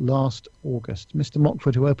 Suffolk, last August. Mr.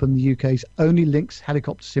 Mockford, who opened the UK's only Lynx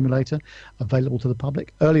helicopter simulator available to the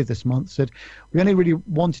public earlier this month, said, we only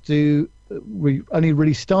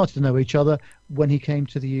really started to know each other when he came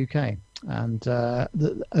to the UK. And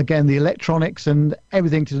again, the electronics and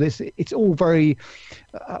everything to this, it's all very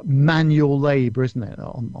manual labour, isn't it,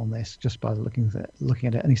 on this, just by looking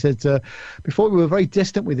at it. And he said, before we were very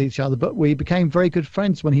distant with each other, but we became very good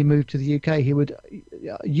friends when he moved to the UK. He would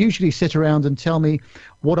usually sit around and tell me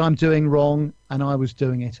what I'm doing wrong, and I was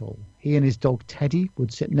doing it all. He and his dog Teddy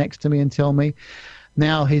would sit next to me and tell me.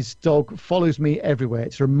 Now his dog follows me everywhere.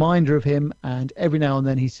 It's a reminder of him, and every now and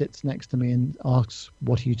then he sits next to me and asks,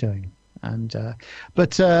 "What are you doing?" And a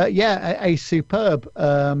superb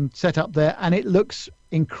setup there, and it looks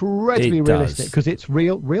incredibly realistic because it's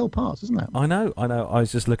real parts, isn't it? I know. I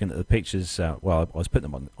was just looking at the pictures. I was putting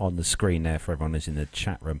them on the screen there for everyone who's in the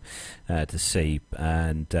chat room to see.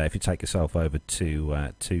 And if you take yourself over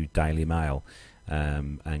to Daily Mail.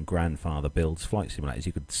 And Grandfather Builds Flight Simulators,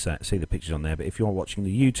 you could see the pictures on there. But if you're watching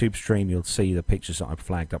the YouTube stream, you'll see the pictures that I've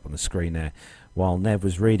flagged up on the screen there while Nev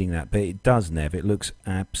was reading that. But it does, Nev, it looks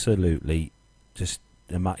absolutely just,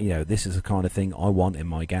 this is the kind of thing I want in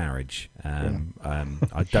my garage. I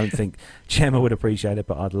don't think Gemma would appreciate it,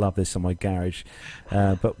 but I'd love this in my garage.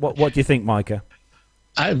 But what do you think, Micah?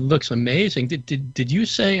 It looks amazing. Did you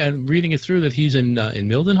say, I'm reading it through, that he's in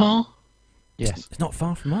Mildenhall? Yes. It's not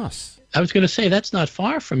far from us. I was going to say, that's not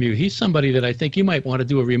far from you. He's somebody that I think you might want to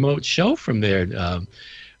do a remote show from there,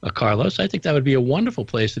 Carlos. I think that would be a wonderful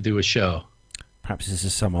place to do a show. Perhaps this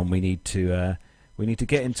is someone we need to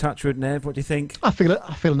get in touch with, Nev. What do you think? I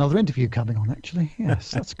feel another interview coming on, actually.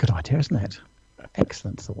 Yes, that's a good idea, isn't it?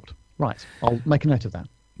 Excellent thought. Right, I'll make a note of that.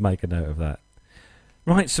 Make a note of that.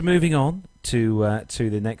 Right, so moving on to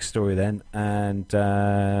the next story then, and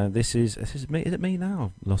this is me. Is it me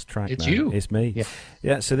now? Lost track. It's now. you. It's me.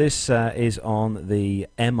 Yeah. So this is on the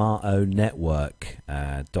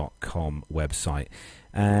MROnetwork.com website.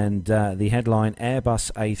 And the headline,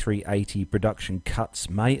 Airbus A380 production cuts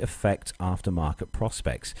may affect aftermarket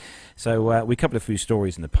prospects. So we covered a few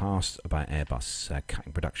stories in the past about Airbus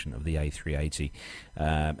cutting production of the A380.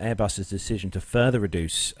 Airbus's decision to further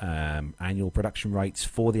reduce annual production rates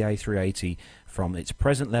for the A380 from its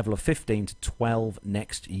present level of 15 to 12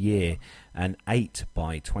 next year and 8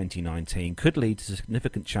 by 2019 could lead to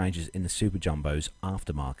significant changes in the Super Jumbo's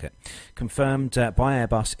aftermarket. Confirmed by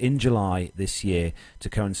Airbus in July this year to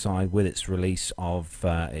coincide with its release of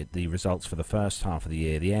the results for the first half of the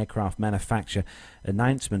year, the aircraft manufacturer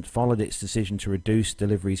announcement followed its decision to reduce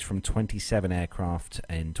deliveries from 27 aircraft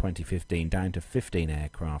in 2015 down to 15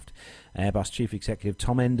 aircraft. Airbus Chief Executive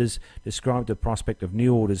Tom Enders described the prospect of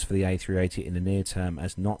new orders for the A380 in the near term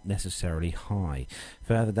as not necessarily high,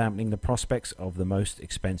 further dampening the prospects of the most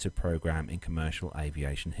expensive program in commercial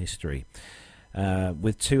aviation history.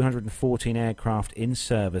 With 214 aircraft in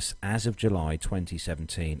service as of July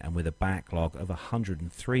 2017 and with a backlog of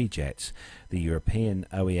 103 jets, the European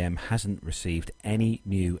OEM hasn't received any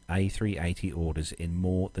new A380 orders in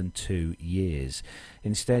more than 2 years.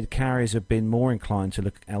 Instead, carriers have been more inclined to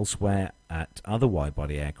look elsewhere at other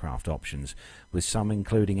wide-body aircraft options, with some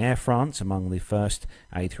including Air France among the first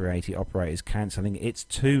A380 operators cancelling its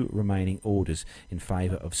 2 remaining orders in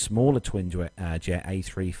favour of smaller twin-jet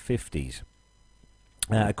A350s.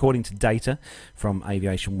 According to data from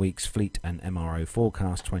Aviation Week's Fleet and MRO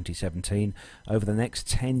Forecast 2017, over the next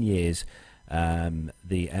 10 years,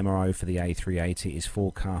 the MRO for the A380 is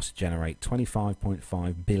forecast to generate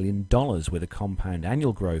 $25.5 billion with a compound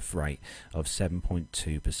annual growth rate of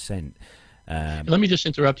 7.2%. Let me just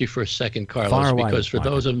interrupt you for a second, Carlos, because for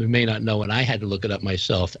those of you who may not know, and I had to look it up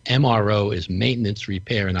myself, MRO is maintenance,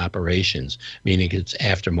 repair, and operations, meaning it's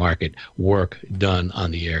aftermarket work done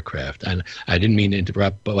on the aircraft. And I didn't mean to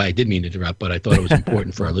interrupt, but I did mean to interrupt, but I thought it was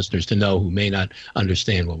important for our listeners to know who may not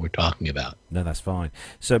understand what we're talking about. No, that's fine.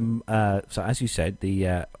 So as you said,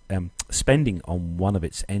 the spending on one of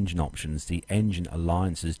its engine options, the Engine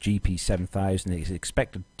Alliance's GP7000, is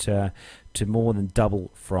expected to more than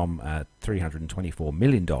double from $324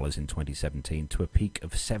 million in 2017 to a peak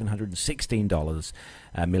of $716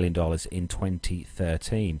 million in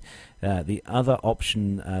 2013. The other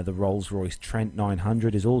option, the Rolls-Royce Trent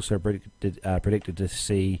 900, is also predicted to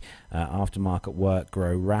see aftermarket work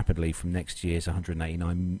grow rapidly from next year's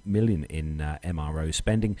 $189 million in MRO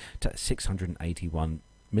spending to $681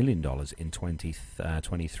 million in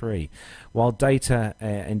 2023. While data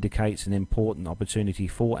indicates an important opportunity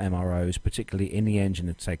for MROs, particularly in the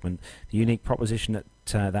engine segment, the unique proposition that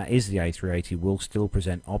that is the A380 will still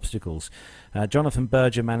present obstacles. Jonathan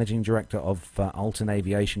Berger, Managing Director of Alton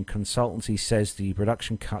Aviation Consultancy, says the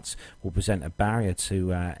production cuts will present a barrier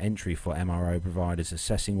to entry for MRO providers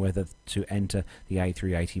assessing whether to enter the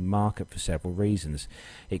A380 market for several reasons.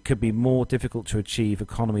 It could be more difficult to achieve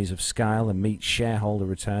economies of scale and meet shareholder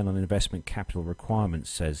return on investment capital requirements,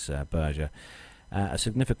 says Berger. A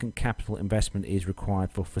significant capital investment is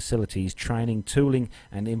required for facilities, training, tooling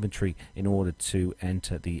and inventory in order to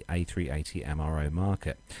enter the A380 MRO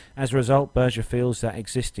market. As a result, Berger feels that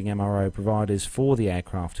existing MRO providers for the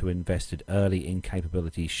aircraft who invested early in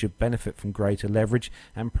capability should benefit from greater leverage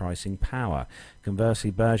and pricing power.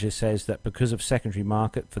 Conversely, Berger says that because of secondary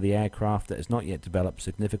market for the aircraft that has not yet developed,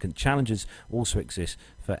 significant challenges also exist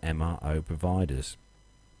for MRO providers.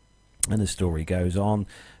 And the story goes on,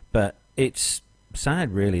 but it's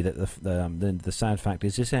sad, really, that the sad fact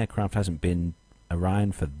is this aircraft hasn't been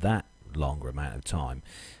around for that longer amount of time,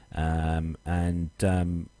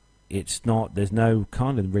 it's not. There's no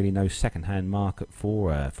really no second-hand market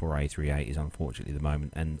for A380s, unfortunately, at the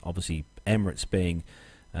moment. And obviously, Emirates being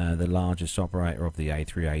the largest operator of the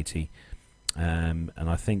A380. And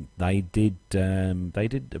I think they did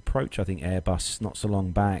approach, I think, Airbus not so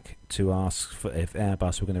long back to ask for if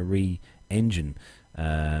Airbus were going to re-engine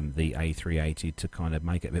the A380 to kind of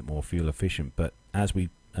make it a bit more fuel efficient. But as we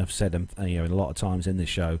have said, a lot of times in the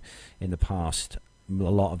show in the past, a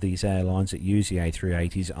lot of these airlines that use the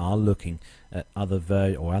A380s are looking at other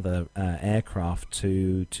aircraft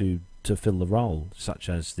to fill the role, such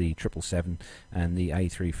as the 777 and the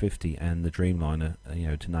A350 and the Dreamliner,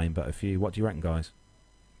 to name but a few. What do you reckon, guys?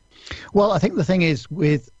 Well, I think the thing is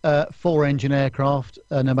with four-engine aircraft,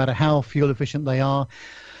 no matter how fuel efficient they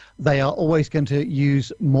are always going to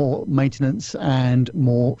use more maintenance and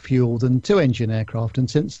more fuel than two-engine aircraft. And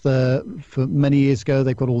since for many years ago,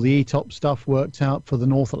 they've got all the ETOP stuff worked out for the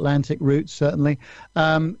North Atlantic routes, certainly.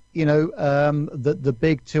 The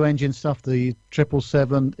big two-engine stuff, the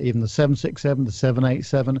 777, even the 767, the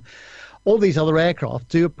 787, all these other aircraft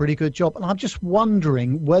do a pretty good job. And I'm just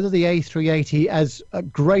wondering whether the A380, as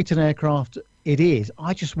great an aircraft it is,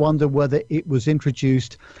 I just wonder whether it was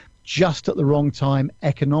introduced just at the wrong time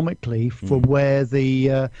economically for where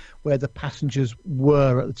the passengers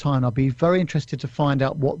were at the time. I'd be very interested to find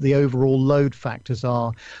out what the overall load factors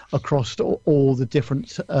are across all the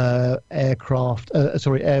different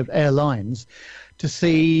airlines, to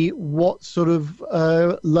see what sort of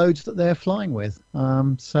loads that they're flying with. I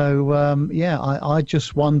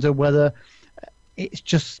just wonder whether it's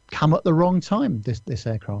just come at the wrong time, this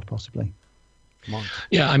aircraft possibly.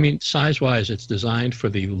 Yeah, I mean, size-wise, it's designed for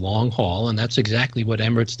the long haul, and that's exactly what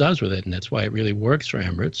Emirates does with it, and that's why it really works for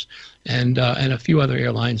Emirates and a few other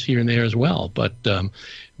airlines here and there as well. But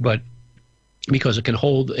because it can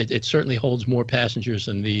hold, it certainly holds more passengers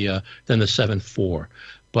than the 747.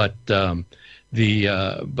 But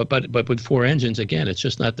with four engines, again, it's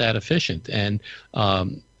just not that efficient. And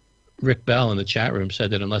Rick Bell in the chat room said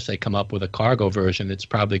that unless they come up with a cargo version, it's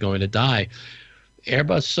probably going to die.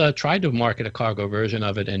 Airbus tried to market a cargo version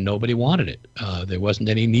of it, and nobody wanted it. There wasn't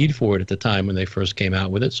any need for it at the time when they first came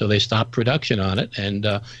out with it, so they stopped production on it and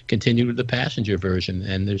continued with the passenger version.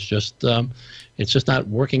 And there's just it's just not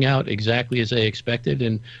working out exactly as they expected,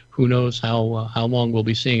 and who knows how long we'll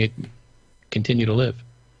be seeing it continue to live.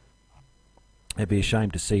 It'd be a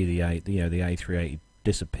shame to see the A380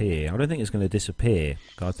 disappear. I don't think it's going to disappear,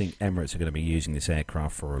 because I think Emirates are going to be using this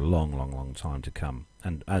aircraft for a long, long, long time to come,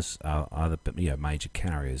 and as are other major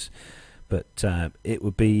carriers. But it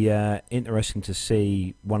would be interesting to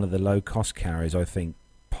see one of the low-cost carriers, I think,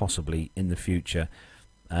 possibly in the future,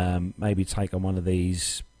 maybe take on one of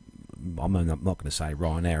these. I'm not going to say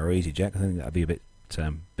Ryanair or EasyJet. I think that'd be a bit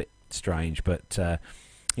strange, but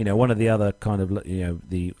one of the other kind of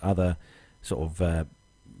the other sort of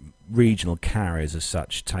regional carriers as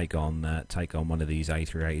such take on one of these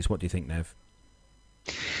A380s. What do you think, Nev?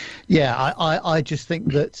 Yeah, I just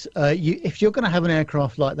think that if you're going to have an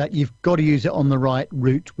aircraft like that, you've got to use it on the right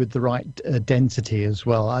route with the right density as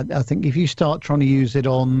well. I think if you start trying to use it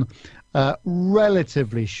on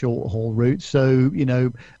relatively short haul routes, so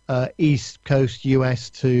East Coast US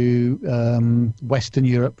to Western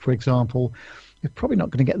Europe, for example, you're probably not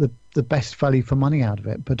going to get the best value for money out of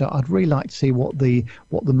it. But I'd really like to see what the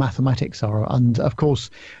mathematics are. And of course,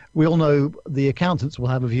 we all know the accountants will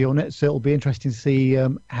have a view on it, so it'll be interesting to see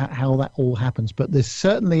how that all happens. But there's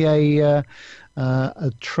certainly a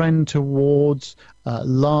trend towards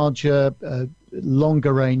larger,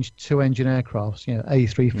 longer range two-engine aircrafts.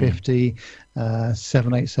 A350,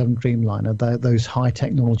 787 Dreamliner, those high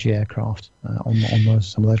technology aircraft on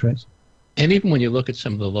some of those routes. And even when you look at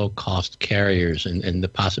some of the low-cost carriers and the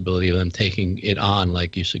possibility of them taking it on,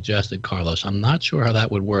 like you suggested, Carlos, I'm not sure how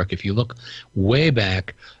that would work. If you look way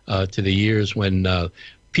back to the years when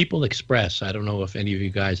People Express, I don't know if any of you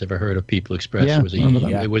guys ever heard of People Express. Yeah.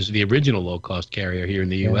 It was the original low-cost carrier here in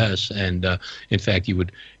the U.S., and in fact, you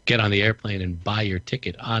would get on the airplane and buy your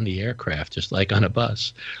ticket on the aircraft, just like on a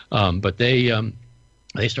bus. But they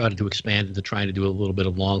started to expand into trying to do a little bit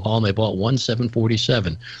of long haul, and they bought one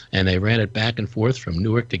 747, and they ran it back and forth from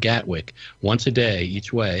Newark to Gatwick once a day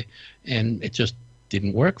each way, and it just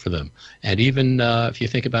didn't work for them. And even if you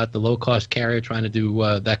think about the low-cost carrier trying to do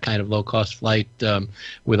that kind of low-cost flight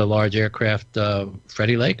with a large aircraft,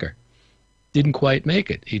 Freddie Laker didn't quite make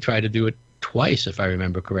it. He tried to do it twice, if I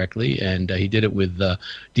remember correctly, and he did it with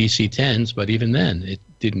DC-10s, but even then it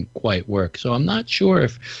didn't quite work. So I'm not sure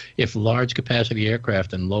if large capacity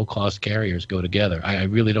aircraft and low-cost carriers go together. I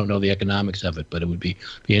really don't know the economics of it, but it would be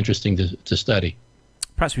interesting to study.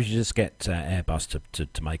 Perhaps we should just get Airbus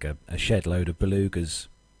to make a shed load of Belugas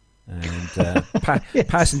and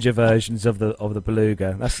passenger versions of the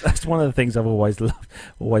Beluga. That's one of the things I've always loved,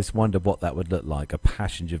 always wondered what that would look like, a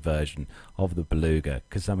passenger version of the Beluga,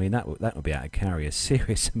 because I mean that would be able to carry a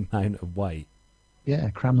serious amount of weight. Yeah,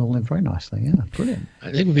 cram them all in very nicely. Yeah, brilliant.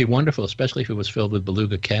 I think it would be wonderful, especially if it was filled with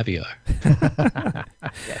Beluga caviar.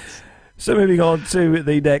 Yes. So moving on to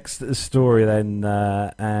the next story then,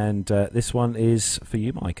 and this one is for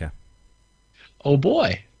you, Micah. Oh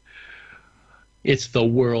boy. It's the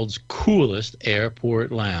world's coolest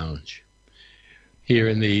airport lounge. Here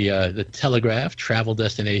in the Telegraph travel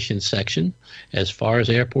destination section, as far as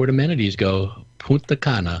airport amenities go, Punta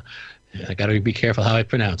Cana, I got to be careful how I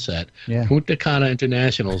pronounce that. Yeah. Punta Cana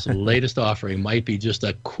International's latest offering might be just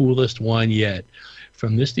the coolest one yet.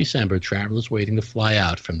 From this December, travelers waiting to fly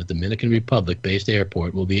out from the Dominican Republic-based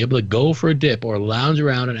airport will be able to go for a dip or lounge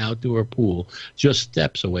around an outdoor pool just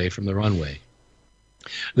steps away from the runway.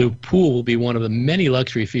 The pool will be one of the many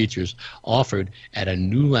luxury features offered at a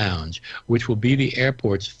new lounge, which will be the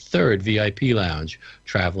airport's third VIP lounge,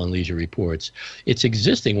 Travel and Leisure reports. Its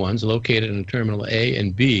existing ones, located in Terminal A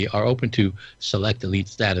and B, are open to select elite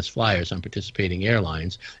status flyers on participating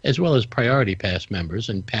airlines, as well as priority pass members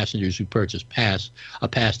and passengers who purchase a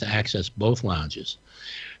pass to access both lounges.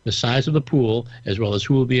 The size of the pool, as well as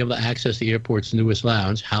who will be able to access the airport's newest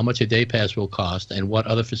lounge, how much a day pass will cost, and what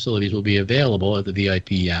other facilities will be available at the VIP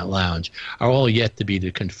lounge are all yet to be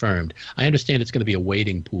confirmed. I understand it's going to be a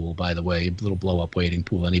wading pool, by the way, a little blow-up wading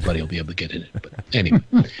pool. Anybody will be able to get in it. But anyway.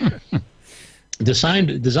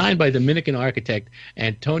 Designed by Dominican architect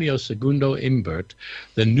Antonio Segundo Imbert,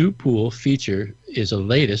 the new pool feature is the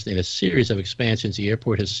latest in a series of expansions the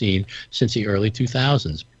airport has seen since the early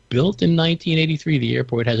 2000s. Built in 1983, the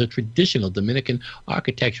airport has a traditional Dominican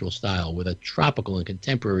architectural style with a tropical and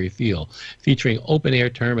contemporary feel, featuring open-air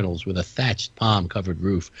terminals with a thatched palm-covered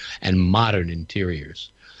roof and modern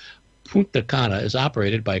interiors. Punta Cana is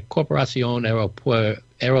operated by Corporación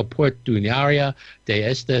Aeroportuaria de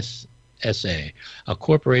Estes S.A., a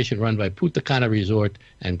corporation run by Punta Cana Resort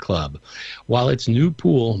and Club. While its new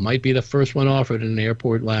pool might be the first one offered in an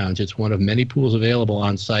airport lounge, it's one of many pools available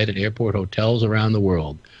on site at airport hotels around the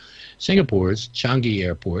world. Singapore's Changi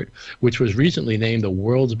Airport, which was recently named the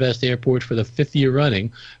world's best airport for the 5th year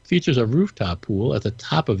running, features a rooftop pool at the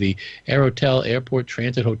top of the Aerotel Airport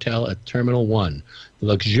Transit Hotel at Terminal 1. The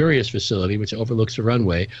luxurious facility, which overlooks the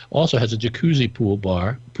runway, also has a jacuzzi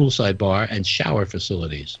poolside bar, and shower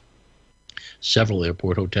facilities. Several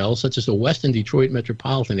airport hotels, such as the Westin Detroit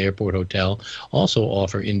Metropolitan Airport Hotel, also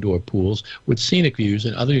offer indoor pools with scenic views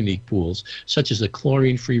and other unique pools, such as the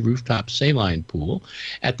chlorine-free rooftop saline pool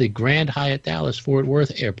at the Grand Hyatt Dallas Fort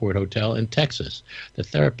Worth Airport Hotel in Texas. The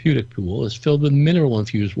therapeutic pool is filled with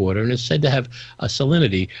mineral-infused water and is said to have a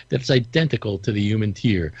salinity that is identical to the human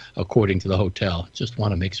tear, according to the hotel. Just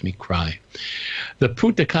makes me cry. The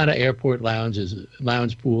Punta Cana Airport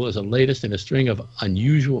Lounge pool is the latest in a string of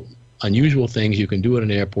unusual things you can do at an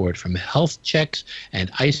airport, from health checks and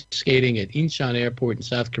ice skating at Incheon Airport in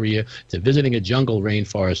South Korea to visiting a jungle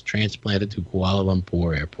rainforest transplanted to Kuala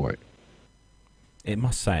Lumpur Airport. It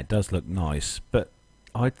must say it does look nice, but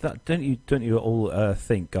don't you all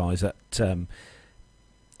think, guys, that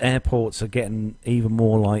airports are getting even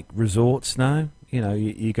more like resorts now? You know,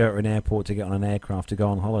 you go to an airport to get on an aircraft to go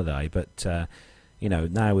on holiday, but you know,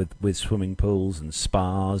 now with swimming pools and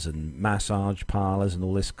spas and massage parlours and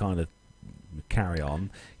all this kind of carry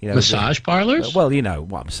on. You know, massage parlours? Well, you know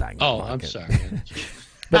what I'm saying. Oh, I'm sorry.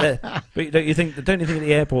 but don't you think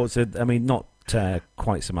the airports are, I mean, not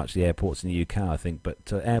quite so much the airports in the UK, I think, but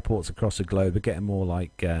airports across the globe are getting more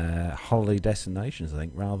like holiday destinations, I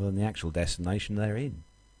think, rather than the actual destination they're in.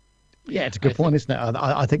 Yeah, it's a good point, isn't it?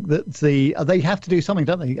 I think that they have to do something,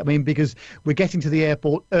 don't they? I mean, because we're getting to the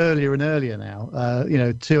airport earlier and earlier now.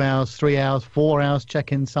 2 hours, 3 hours, 4 hours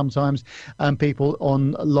check-in sometimes, and people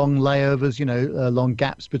on long layovers, long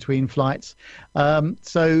gaps between flights.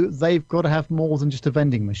 So they've got to have more than just a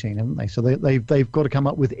vending machine, haven't they? So they've got to come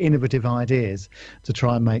up with innovative ideas to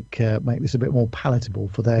try and make this a bit more palatable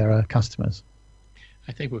for their customers.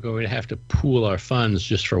 I think we're going to have to pool our funds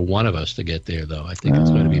just for one of us to get there, though. I think it's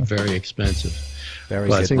going to be very expensive. Very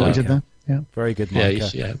good. See what we did there? Yeah. Very good, Micah.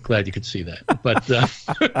 Yeah, glad you could see that. But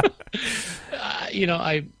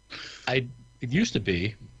it used to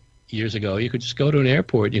be years ago. You could just go to an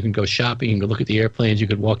airport. You can go shopping. You can look at the airplanes. You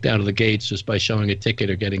could walk down to the gates just by showing a ticket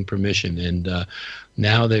or getting permission. And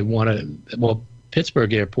now they want to. Well,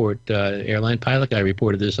 Pittsburgh Airport airline pilot guy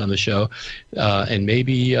reported this on the show, and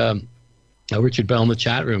maybe. Richard Bell in the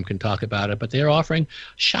chat room can talk about it, but they're offering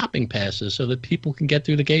shopping passes so that people can get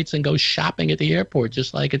through the gates and go shopping at the airport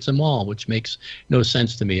just like it's a mall, which makes no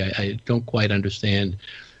sense to me. I don't quite understand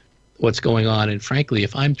what's going on. And frankly,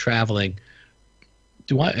 if I'm traveling,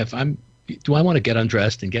 do I want to get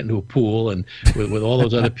undressed and get into a pool and with all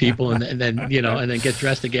those other people and then get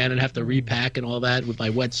dressed again and have to repack and all that with my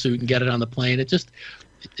wetsuit and get it on the plane?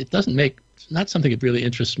 It doesn't make, it's not something that really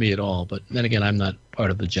interests me at all. But then again, I'm not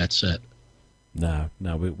part of the jet set. No,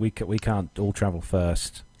 we can't all travel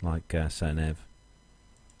first like Sir Nev.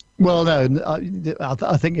 Well, no,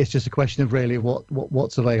 I think it's just a question of really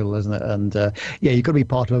what's available, isn't it? And you've got to be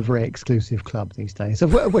part of a very exclusive club these days,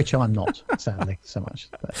 of which I'm not, sadly, so much.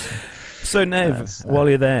 But, so, Nev, while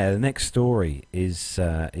you're there, the next story is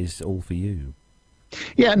all for you.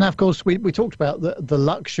 Yeah, and of course we talked about the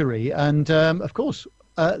luxury, and of course.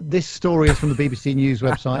 This story is from the BBC News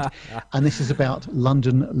website, and this is about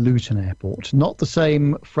London Luton Airport. Not the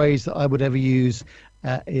same phrase that I would ever use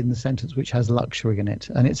in the sentence which has luxury in it.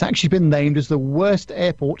 And it's actually been named as the worst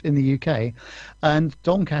airport in the UK, and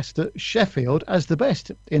Doncaster, Sheffield as the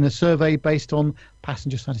best in a survey based on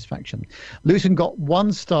passenger satisfaction. Luton got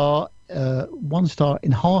 1 star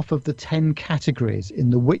in half of the 10 categories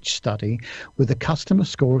in the Which study, with a customer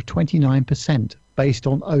score of 29%. Based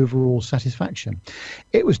on overall satisfaction.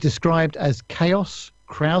 It was described as chaos,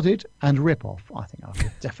 crowded and rip-off. I think I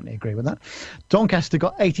would definitely agree with that. Doncaster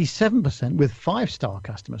got 87% with 5-star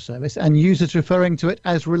customer service and users referring to it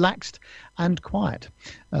as relaxed and quiet.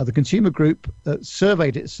 The consumer group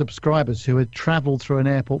surveyed its subscribers who had travelled through an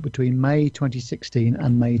airport between May 2016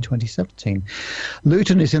 and May 2017.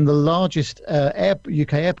 Luton is in the largest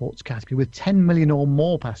UK airports category with 10 million or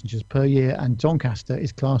more passengers per year, and Doncaster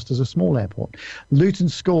is classed as a small airport. Luton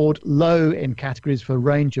scored low in categories for a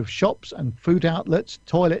range of shops and food outlets,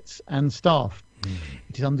 toilets and staff.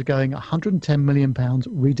 It is undergoing £110 million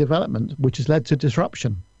redevelopment, which has led to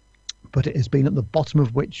disruption. But it has been at the bottom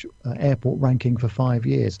of which airport ranking for 5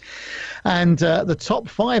 years. And the top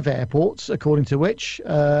 5 airports, according to which,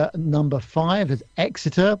 number 5 is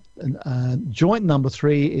Exeter, and joint number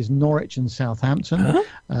 3 is Norwich and Southampton.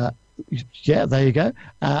 Yeah, there you go.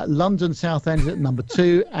 London Southend is at number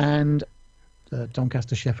 2, and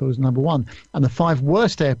Doncaster Sheffield is number 1. And the 5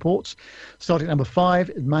 worst airports, starting at number 5,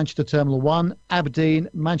 is Manchester Terminal 1, Aberdeen,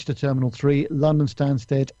 Manchester Terminal 3, London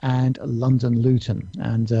Stansted and London Luton.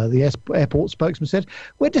 And the airport spokesman said,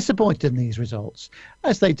 "We're disappointed in these results,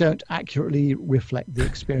 as they don't accurately reflect the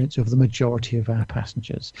experience of the majority of our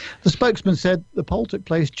passengers." The spokesman said the poll took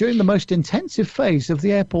place during the most intensive phase of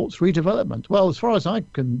the airport's redevelopment. Well, as far as I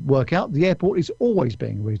can work out, the airport is always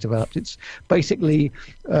being redeveloped. It's basically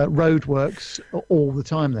roadworks all the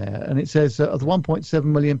time there. And it says of the 1.7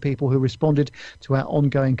 million people who responded to our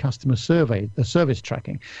ongoing customer survey, the service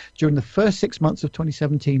tracking, during the first 6 months of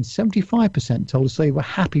 2017, 75% told us they were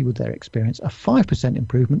happy with their experience, a 5%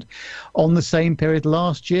 improvement on the same period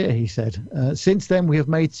last year, he said. Since then, we have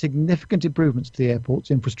made significant improvements to the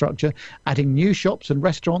airport's infrastructure, adding new shops and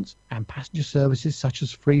restaurants and passenger services such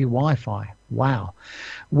as free Wi-Fi. Wow.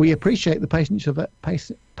 We appreciate the patience of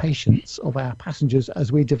our passengers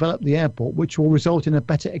as we develop the airport, which will result in a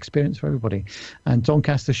better experience for everybody. And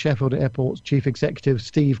Doncaster Sheffield Airport's chief executive,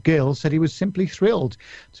 Steve Gill, said he was simply thrilled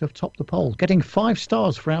to have topped the poll. Getting 5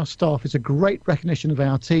 stars for our staff is a great recognition of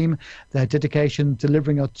our team, their dedication,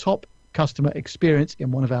 delivering a top customer experience is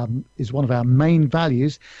one of our main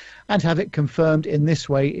values, and have it confirmed in this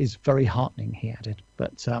way is very heartening, he added.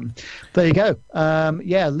 But there you go.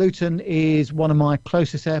 Luton is one of my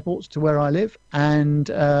closest airports to where I live, and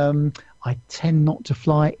I tend not to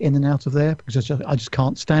fly in and out of there because I just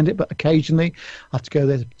can't stand it. But occasionally I have to go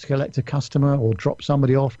there to collect a customer or drop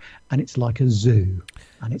somebody off, and it's like a zoo,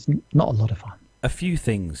 and it's not a lot of fun. A few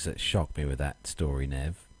things that shocked me with that story,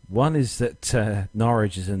 Nev. One is that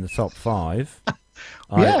Norwich is in the top 5.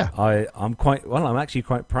 Yeah. I'm actually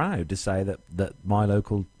quite proud to say that my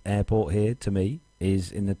local airport here, to me,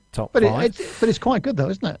 is in the top 5. But it's quite good, though,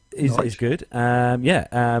 isn't it? It's good.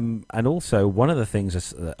 And also, one of the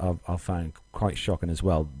things that I've found quite shocking as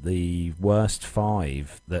well, the worst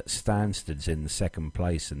 5, that Stansted's in the second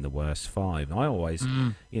place in the worst 5. I always,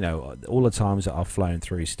 all the times that I've flown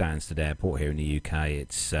through Stansted Airport here in the UK,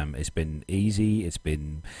 it's been easy, it's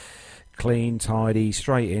been clean, tidy,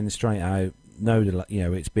 straight in, straight out. No,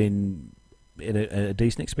 it's been a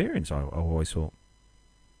decent experience, I've always thought.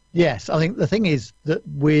 Yes, I think the thing is that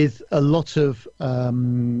with a lot of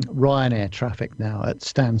Ryanair traffic now at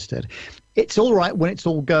Stansted, it's all right when it's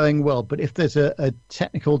all going well, but if there's a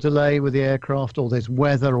technical delay with the aircraft or there's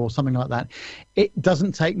weather or something like that, it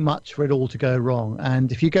doesn't take much for it all to go wrong.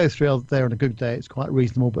 And if you go through there on a good day, it's quite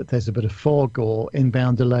reasonable, but there's a bit of fog or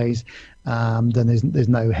inbound delays, then there's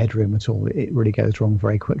no headroom at all. It really goes wrong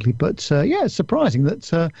very quickly. But it's surprising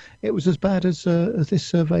that it was as bad as this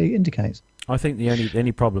survey indicates. I think the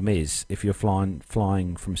only problem is if you're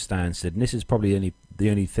flying from Stansted, and this is probably the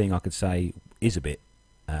only thing I could say is a bit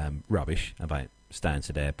rubbish about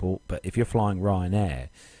Stansted Airport, but if you're flying Ryanair,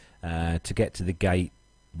 to get to the gate,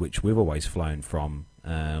 which we've always flown from,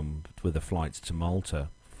 with the flights to Malta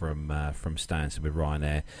from Stansted with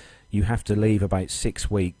Ryanair, you have to leave about 6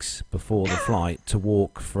 weeks before the flight to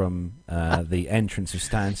walk from the entrance of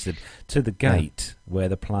Stansted to the gate where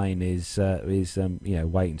the plane is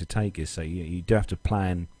waiting to take us. So you do have to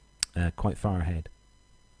plan quite far ahead.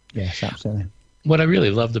 Yes, absolutely. What I really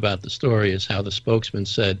loved about the story is how the spokesman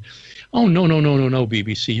said, "Oh, no,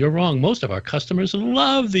 BBC, you're wrong. Most of our customers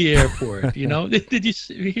love the airport." Did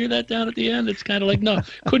you hear that down at the end? It's kind of like, no,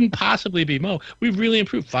 couldn't possibly be Mo. We've really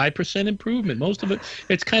improved, 5% improvement. Most of it,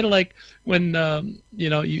 it's kind of like when,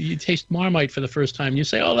 you taste Marmite for the first time. You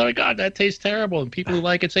say, "Oh, my God, that tastes terrible." And people who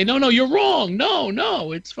like it say, no, you're wrong.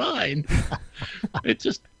 No, it's fine. It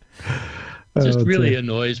just really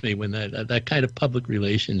annoys me when that kind of public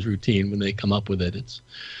relations routine, when they come up with it. It's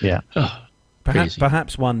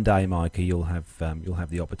perhaps one day, Micah, you'll have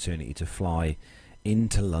the opportunity to fly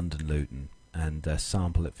into London Luton and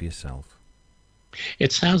sample it for yourself.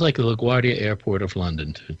 It sounds like the LaGuardia Airport of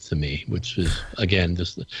London to me, which is, again,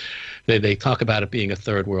 they talk about it being a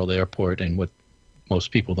third world airport, and what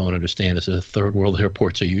most people don't understand is that third world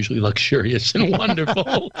airports are usually luxurious and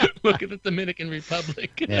wonderful. Look at the Dominican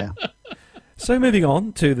Republic. Yeah. So moving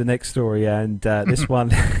on to the next story, and this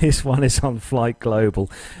one is on Flight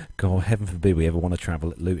Global. God, heaven forbid we ever want to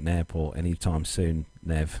travel at Luton Airport anytime soon,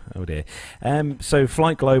 Nev. Oh dear. So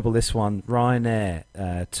Flight Global, this one, Ryanair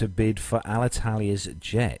to bid for Alitalia's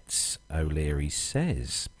jets, O'Leary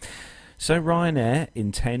says. So Ryanair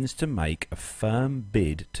intends to make a firm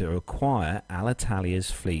bid to acquire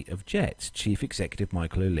Alitalia's fleet of jets, Chief Executive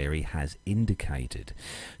Michael O'Leary has indicated.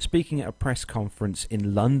 Speaking at a press conference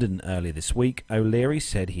in London earlier this week, O'Leary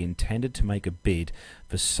said he intended to make a bid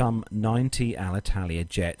for some 90 Alitalia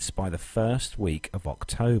jets by the first week of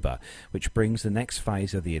October, which brings the next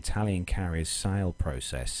phase of the Italian carrier's sale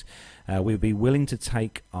process. We'd be willing to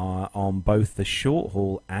take on both the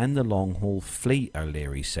short-haul and the long-haul fleet,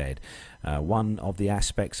 O'Leary said. One of the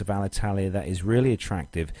aspects of Alitalia that is really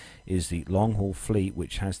attractive is the long-haul fleet,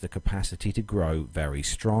 which has the capacity to grow very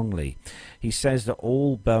strongly. He says that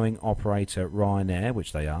all Boeing operator Ryanair,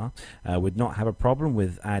 which they are, would not have a problem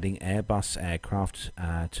with adding Airbus aircraft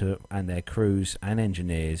and their crews and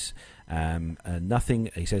engineers.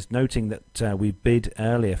 Nothing, he says, noting that we bid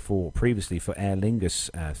previously for Aer Lingus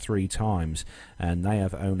 3 times, and they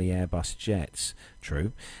have only Airbus jets.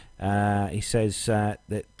 True. He says that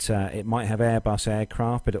it might have Airbus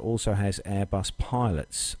aircraft, but it also has Airbus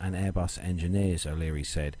pilots and Airbus engineers, O'Leary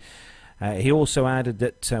said. He also added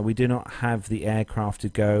that we do not have the aircraft to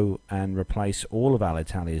go and replace all of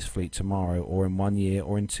Alitalia's fleet tomorrow or in 1 year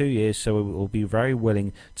or in 2 years, so we will be very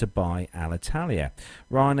willing to buy Alitalia.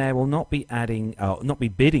 Ryanair will not be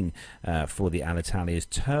bidding for the Alitalia's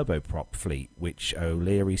turboprop fleet, which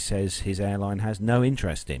O'Leary says his airline has no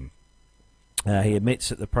interest in. He admits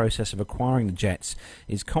that the process of acquiring the jets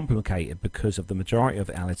is complicated because of the majority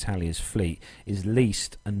of Alitalia's fleet is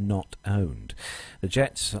leased and not owned. The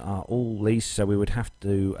jets are all leased, so we would have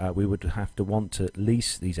to want to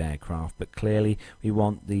lease these aircraft, but clearly we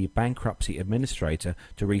want the bankruptcy administrator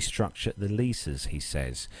to restructure the leases, he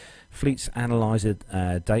says. Fleets Analyzer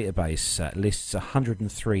database lists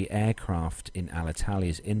 103 aircraft in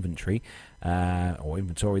Alitalia's inventory.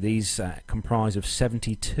 These comprise of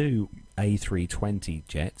 72 A320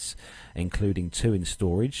 jets, including 2 in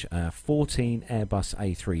storage, 14 Airbus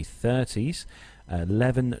A330s,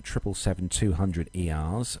 11 777-200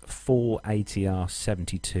 ERs, 4 ATR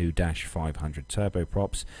 72-500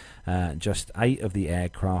 turboprops. Just 8 of the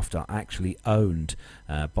aircraft are actually owned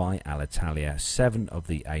by Alitalia, 7 of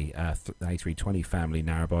the A320 family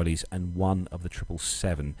narrowbodies, and 1 of the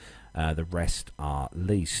 777. The rest are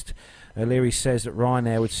leased. O'Leary says that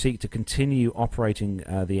Ryanair would seek to continue operating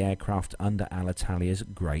the aircraft under Alitalia's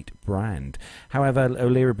great brand. However,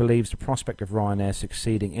 O'Leary believes the prospect of Ryanair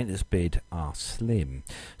succeeding in its bid are slim,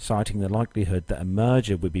 citing the likelihood that a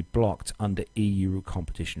merger would be blocked under EU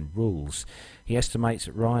competition rules. He estimates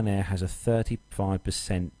that Ryanair has a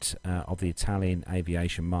 35% of the Italian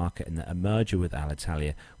aviation market and that a merger with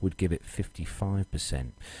Alitalia would give it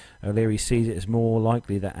 55%. O'Leary sees it as more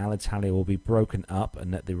likely that Alitalia will be broken up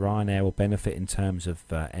and that the Ryanair will benefit in terms of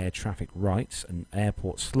air traffic rights and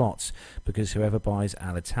airport slots, because whoever buys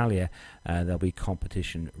Alitalia, there'll be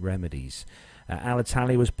competition remedies.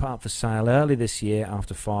 Alitalia was put up for sale early this year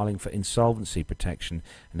after filing for insolvency protection,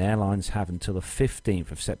 and airlines have until the 15th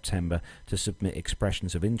of September to submit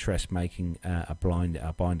expressions of interest, making a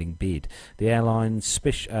binding bid. The airline's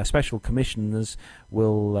special commissioners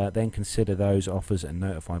will then consider those offers and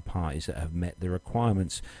notify parties that have met the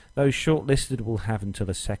requirements. Those shortlisted will have until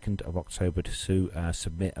the 2nd of October to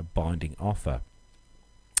submit a binding offer.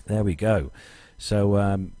 There we go. So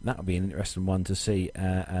that would be an interesting one to see,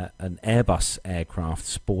 an Airbus aircraft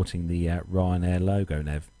sporting the Ryanair logo,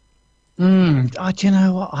 Nev. Do you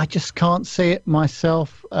know what? I just can't see it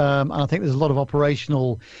myself. And I think there's a lot of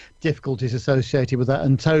operational difficulties associated with that.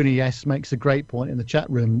 And Tony S makes a great point in the chat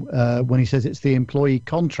room when he says it's the employee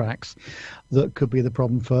contracts that could be the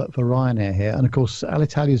problem for Ryanair here. And of course,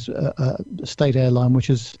 Alitalia's a state airline which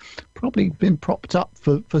has probably been propped up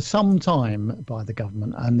for some time by the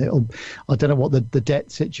government. And I don't know what the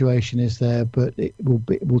debt situation is there, but it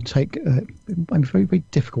will take very, very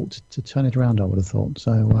difficult to turn it around, I would have thought.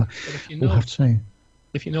 So we'll have to see.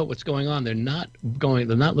 If you know what's going on, they're not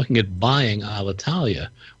looking at buying Alitalia.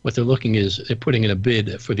 What they're looking is they're putting in a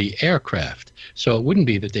bid for the aircraft. So it wouldn't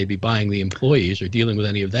be that they'd be buying the employees or dealing with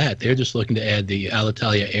any of that. They're just looking to add the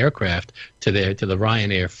Alitalia aircraft to the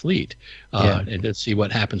Ryanair fleet, and to see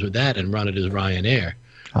what happens with that and run it as Ryanair.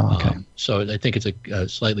 Oh, okay. So I think it's a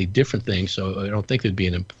slightly different thing. So I don't think there'd be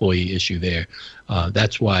an employee issue there.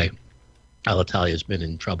 That's why Alitalia has been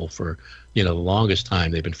in trouble for the longest time.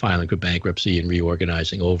 They've been filing for bankruptcy and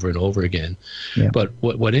reorganizing over and over again. Yeah. But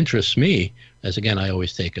what interests me, as again I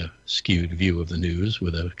always take a skewed view of the news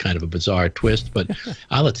with a kind of a bizarre twist, but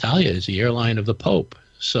Alitalia is the airline of the Pope.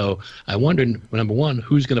 So I wondered, number one,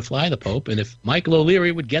 who's going to fly the Pope, and if Michael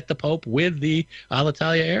O'Leary would get the Pope with the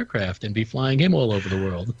Alitalia aircraft and be flying him all over the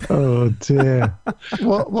world. Oh dear!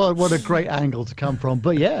 what a great angle to come from.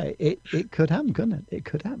 But yeah, it could happen, couldn't it? It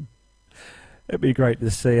could happen. It'd be great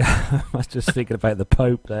to see. I was just thinking about the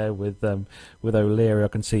Pope there with O'Leary. I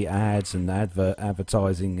can see ads and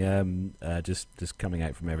advertising just coming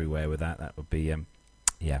out from everywhere with that. That would be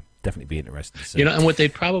definitely be interesting to see. And what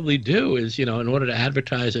they'd probably do is, in order to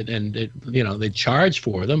advertise it, and they'd charge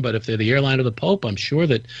for them. But if they're the airline of the Pope, I'm sure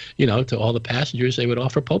that to all the passengers they would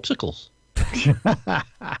offer popsicles.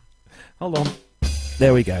 Hold on.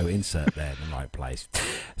 There we go. Insert there in the right place.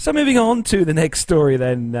 So moving on to the next story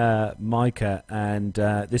then, Micah, and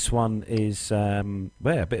this one is a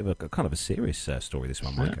bit of a kind of a serious story. This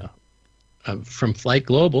one, Micah. From Flight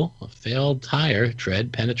Global, a failed tire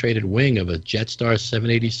tread penetrated wing of a Jetstar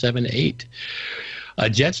 787-8. A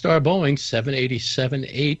Jetstar Boeing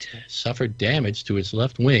 787-8 suffered damage to its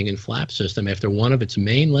left wing and flap system after one of its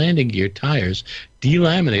main landing gear tires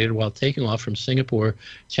delaminated while taking off from Singapore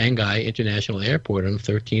Changi International Airport on the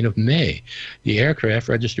 13th of May. The aircraft,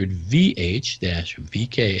 registered VH-VKA,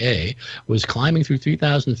 was climbing through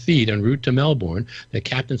 3,000 feet en route to Melbourne. The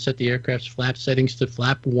captain set the aircraft's flap settings to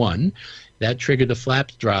flap 1. That triggered the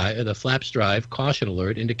flaps drive caution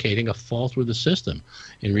alert indicating a fault with the system.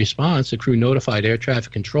 In response, the crew notified air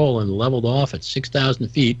traffic control and leveled off at 6,000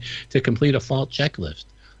 feet to complete a fault checklist.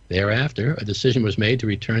 Thereafter, a decision was made to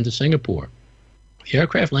return to Singapore. The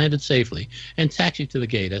aircraft landed safely and taxied to the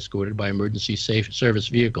gate, escorted by emergency service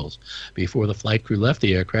vehicles. Before the flight crew left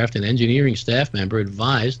the aircraft, an engineering staff member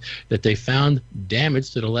advised that they found damage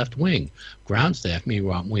to the left wing. Ground staff,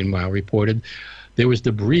 meanwhile, reported there was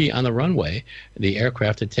debris on the runway the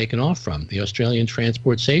aircraft had taken off from. The Australian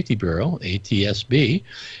Transport Safety Bureau, ATSB,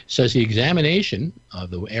 says the examination of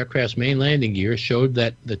the aircraft's main landing gear showed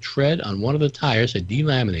that the tread on one of the tires had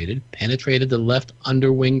delaminated, penetrated the left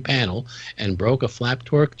underwing panel, and broke a flap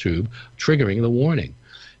torque tube, triggering the warning.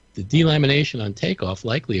 The delamination on takeoff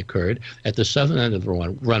likely occurred at the southern end of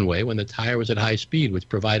the runway when the tire was at high speed, which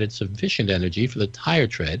provided sufficient energy for the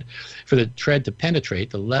tread to penetrate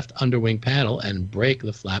the left underwing panel and break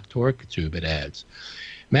the flap torque tube, it adds.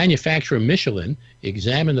 Manufacturer Michelin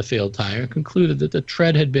examined the failed tire and concluded that the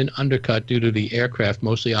tread had been undercut due to the aircraft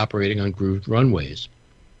mostly operating on grooved runways.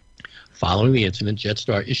 Following the incident,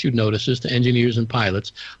 Jetstar issued notices to engineers and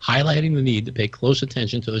pilots highlighting the need to pay close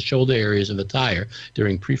attention to the shoulder areas of the tire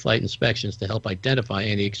during pre-flight inspections to help identify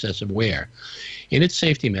any excessive wear. In its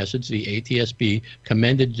safety message, the ATSB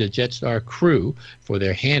commended the Jetstar crew for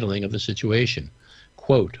their handling of the situation.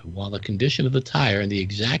 Quote, while the condition of the tire and the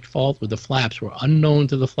exact fault with the flaps were unknown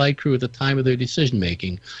to the flight crew at the time of their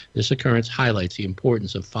decision-making, this occurrence highlights the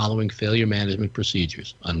importance of following failure management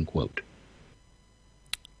procedures, unquote.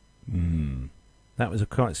 That was a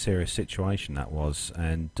quite serious situation, that was,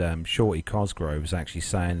 and Shorty Cosgrove was actually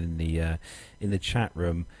saying in the chat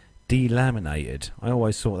room, delaminated. I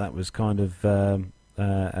always thought that was kind of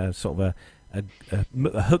a sort of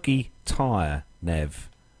a hooky tyre, Nev.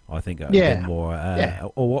 I think a bit more,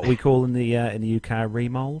 or what we call in the UK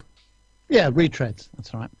remold. Yeah, retreads.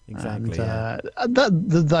 That's right. Exactly. And, I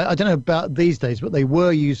don't know about these days, but they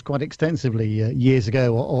were used quite extensively years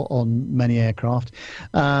ago on many aircraft.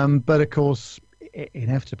 But of course,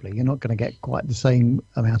 inevitably, you're not going to get quite the same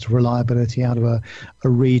amount of reliability out of a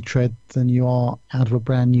retread than you are out of a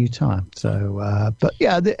brand new tyre. So, but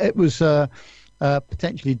yeah, it was a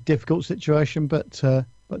potentially difficult situation, but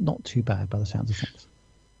not too bad by the sounds of things.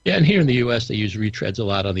 Yeah, and here in the U.S., they use retreads a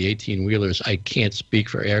lot on the 18-wheelers. I can't speak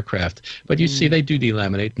for aircraft, but you see they do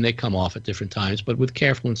delaminate, and they come off at different times. But with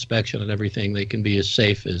careful inspection and everything, they can be as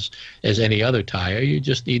safe as any other tire. You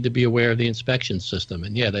just need to be aware of the inspection system.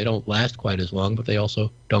 And, yeah, they don't last quite as long, but they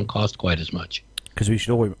also don't cost quite as much. Because we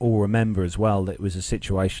should all remember as well that it was a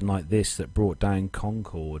situation like this that brought down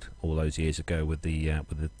Concorde all those years ago with the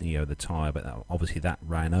tyre, but obviously that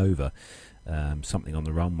ran over something on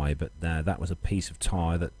the runway. But that was a piece of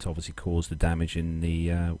tyre that obviously caused the damage in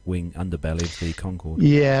the wing underbelly of the Concorde.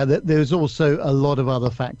 Yeah, there's also a lot of other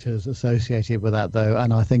factors associated with that, though.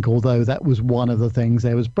 And I think although that was one of the things,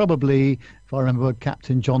 there was probably, if I remember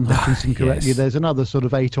Captain John Hutchinson correctly, yes, there's another sort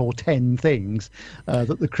of 8 or 10 things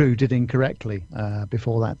that the crew did incorrectly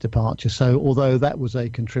before that departure. So although that was a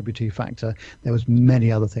contributory factor, there was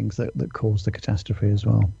many other things that caused the catastrophe as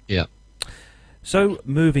well. Yeah. So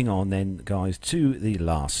moving on then, guys, to the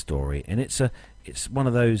last story, and it's one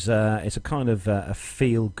of those it's a kind of a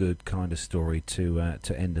feel-good kind of story to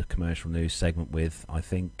end the commercial news segment with, I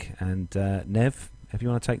think. And Nev, if you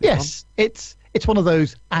want to take this on. Yes, it's one of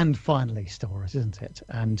those and finally stories, isn't it?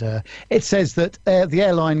 And it says that the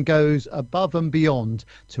airline goes above and beyond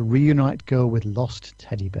to reunite girl with lost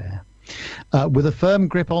teddy bear. With a firm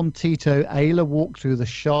grip on Tito, Ayla walked through the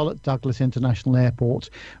Charlotte Douglas International Airport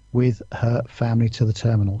with her family to the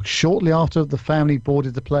terminal. Shortly after the family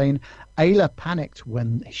boarded the plane, Ayla panicked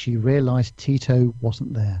when she realised Tito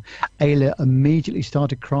wasn't there. Ayla immediately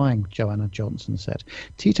started crying, Joanna Johnson said.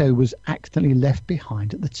 Tito was accidentally left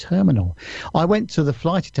behind at the terminal. I went to the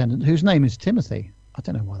flight attendant, whose name is Timothy. I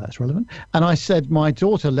don't know why that's relevant. And I said, my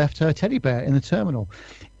daughter left her teddy bear in the terminal.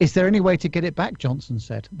 Is there any way to get it back? Johnson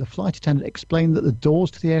said. The flight attendant explained that the doors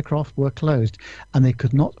to the aircraft were closed and they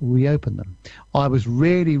could not reopen them. I was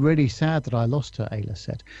really, really sad that I lost her, Ayla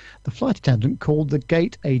said. The flight attendant called the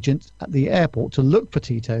gate agent at the airport to look for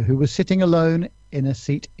Tito, who was sitting alone in a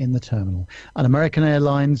seat in the terminal. An American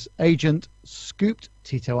Airlines agent scooped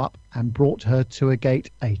Tito up and brought her to a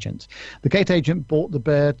gate agent. The gate agent brought the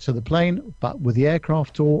bear to the plane, but with the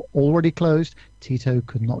aircraft door already closed, Tito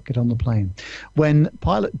could not get on the plane. When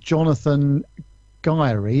pilot Jonathan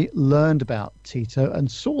Gyrie learned about Tito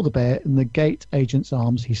and saw the bear in the gate agent's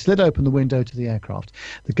arms, he slid open the window to the aircraft.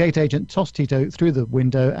 The gate agent tossed Tito through the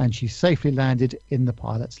window and she safely landed in the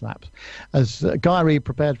pilot's lap. As Gyrie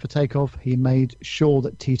prepared for takeoff, he made sure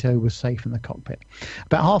that Tito was safe in the cockpit.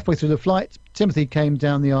 About halfway through the flight, Timothy came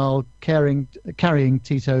down the aisle carrying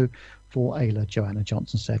Tito for Ayla, Joanna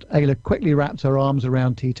Johnson said. Ayla quickly wrapped her arms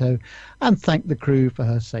around Tito and thanked the crew for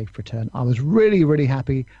her safe return. I was really, really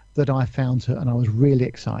happy that I found her and I was really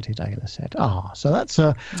excited, Ayla said. So that's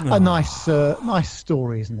a nice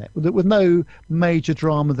story, isn't it? With no major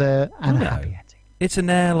drama there and a happy ending. It's an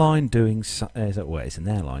airline doing it's an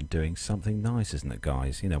airline doing something nice, isn't it,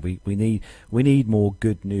 guys? You know, we need more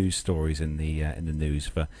good news stories in the news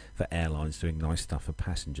for airlines doing nice stuff for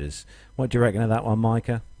passengers. What do you reckon of that one,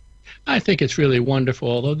 Micah? I think it's really wonderful,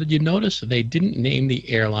 although did you notice they didn't name the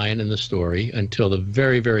airline in the story until the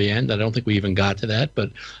very, very end? I don't think we even got to that,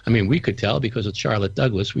 but I mean, we could tell because it's Charlotte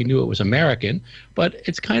Douglas. We knew it was American, but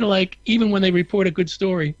it's kind of like even when they report a good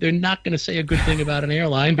story, they're not going to say a good thing about an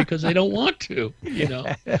airline because they don't want to, you know.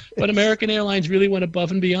 But American Airlines really went above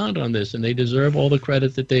and beyond on this, and they deserve all the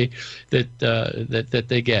credit that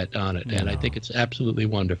they get on it, and I think it's absolutely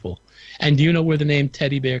wonderful. And do you know where the name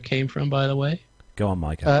Teddy Bear came from, by the way? Go on,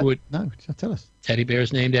 Mike. No, tell us. Teddy Bear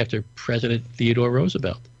is named after President Theodore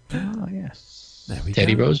Roosevelt. Oh, yes. There we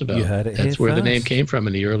Teddy go. Roosevelt. You heard it That's here where the first. name came from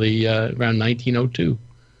in the early, around 1902.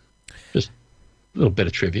 Just a little bit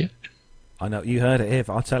of trivia. I know, you heard it here.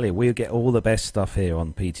 I'll tell you, we'll get all the best stuff here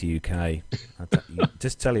on PTUK.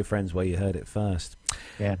 Just tell your friends where you heard it first.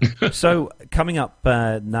 Yeah. So, coming up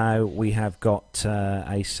now, we have got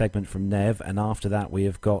a segment from Nev, and after that we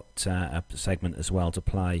have got a segment as well to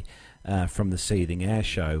play from the Seething Air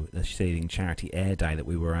Show, the Seething Charity Air Day that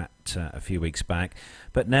we were at a few weeks back.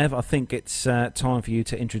 But Nev, I think it's time for you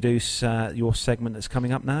to introduce your segment that's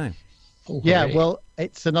coming up now. Oh, Yeah, hooray. well,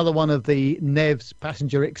 it's another one of the Nev's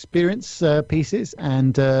passenger experience pieces,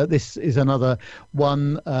 and this is another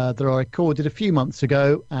one that I recorded a few months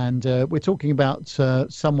ago, and we're talking about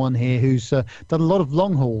someone here who's done a lot of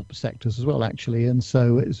long-haul sectors as well, actually, and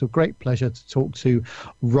so it's a great pleasure to talk to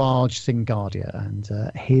Raj Singadia, and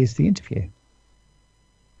here's the interview.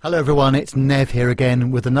 Hello everyone, it's Nev here again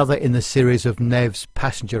with another in the series of Nev's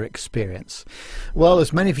passenger experience. Well,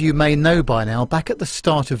 as many of you may know by now, back at the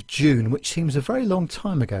start of June, which seems a very long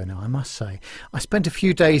time ago now, I must say, I spent a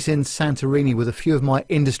few days in Santorini with a few of my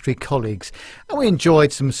industry colleagues, and we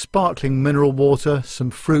enjoyed some sparkling mineral water, some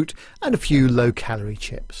fruit, and a few low-calorie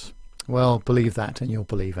chips. Well, believe that and you'll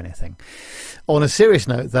believe anything. On a serious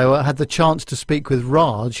note, though, I had the chance to speak with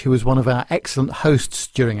Raj, who was one of our excellent hosts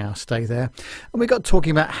during our stay there, and we got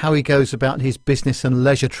talking about how he goes about his business and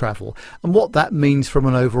leisure travel and what that means from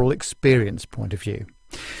an overall experience point of view.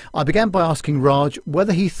 I began by asking Raj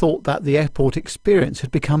whether he thought that the airport experience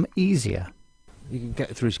had become easier. You can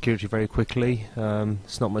get through security very quickly.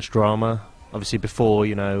 It's not much drama. Obviously before,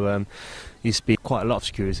 used to be quite a lot of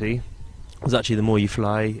security. Because actually the more you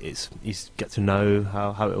fly, you get to know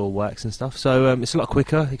how it all works and stuff. So it's a lot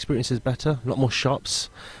quicker, experience is better, a lot more shops.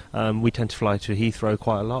 We tend to fly to Heathrow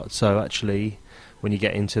quite a lot, so actually when you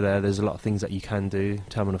get into there's a lot of things that you can do.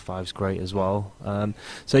 Terminal 5 is great as well.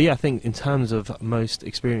 So yeah, I think in terms of most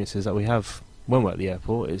experiences that we have when we're at the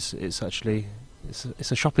airport, it's actually...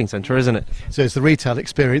 It's a shopping centre, isn't it? So it's the retail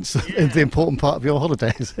experience, the important part of your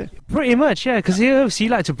holidays. Pretty much, yeah, because you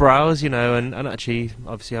like to browse, and actually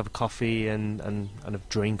obviously have a coffee and a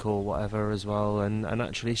drink or whatever as well, and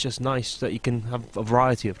actually it's just nice that you can have a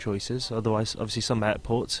variety of choices. Otherwise, obviously some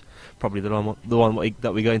airports, probably the one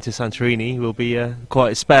that we go into Santorini, will be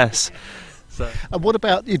quite sparse. So. And what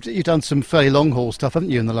about, you've done some fairly long-haul stuff, haven't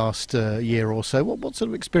you, in the last year or so? What sort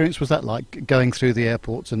of experience was that like, going through the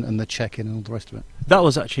airports and the check-in and all the rest of it? That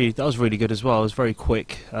was really good as well. It was very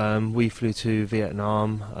quick. We flew to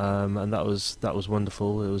Vietnam, and that was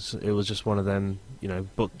wonderful. It was just one of them,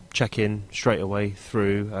 book check-in straight away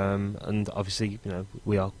through, and obviously,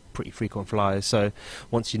 we are pretty frequent flyers, so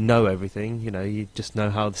once you know everything, you just know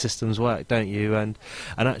how the systems work, don't you? And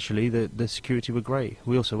actually the security were great.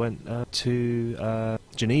 We also went to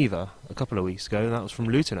Geneva a couple of weeks ago, and that was from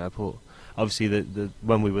Luton Airport. Obviously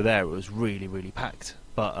when we were there it was really, really packed,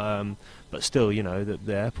 but still, the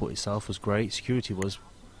airport itself was great. Security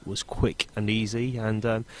was quick and easy, and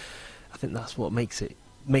I think that's what makes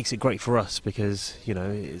it great for us, because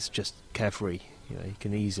it's just carefree. You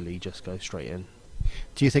can easily just go straight in.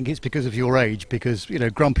 Do you think it's because of your age? Because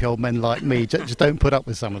grumpy old men like me just don't put up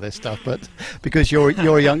with some of this stuff. But because you're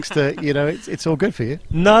a youngster, it's all good for you.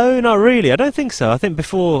 No, not really. I don't think so. I think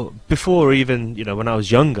before even when I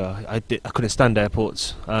was younger, I couldn't stand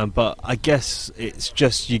airports. But I guess it's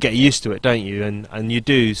just you get used to it, don't you? And you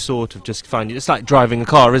do sort of just find it's like driving a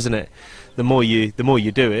car, isn't it? The more you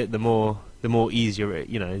do it, the more easier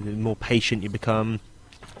it. The more patient you become.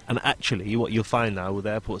 And actually, what you'll find now with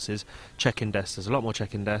airports is check-in desks. There's a lot more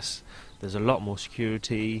check-in desks. There's a lot more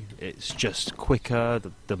security. It's just quicker.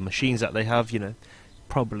 The machines that they have,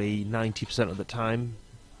 probably 90% of the time.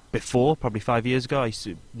 Before, probably 5 years ago,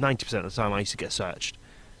 90% of the time I used to get searched.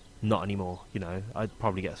 Not anymore. I'd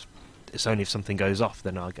probably get. It's only if something goes off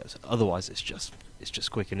then I'll get. Otherwise, it's just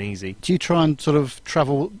quick and easy. Do you try and sort of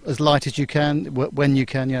travel as light as you can when you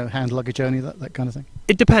can, hand luggage only, that kind of thing?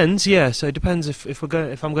 It depends, yeah. So it depends if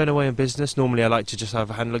I'm going away on business. Normally, I like to just have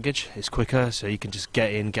a hand luggage. It's quicker, so you can just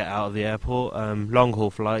get in, get out of the airport. Long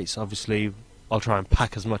haul flights, obviously, I'll try and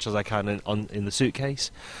pack as much as I can in the suitcase.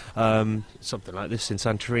 Something like this in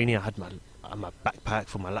Santorini, I had my backpack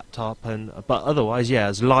for my laptop, but otherwise, yeah,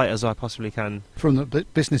 as light as I possibly can. From the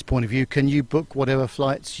business point of view, can you book whatever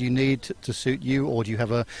flights you need to suit you, or do you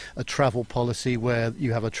have a travel policy where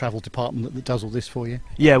you have a travel department that does all this for you?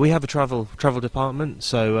 Yeah, we have a travel department,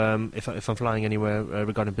 so if I'm flying anywhere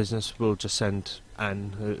regarding business, we'll just send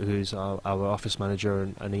Anne, who's our office manager,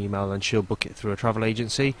 an email, and she'll book it through a travel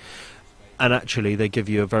agency. And actually, they give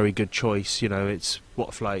you a very good choice. You know, it's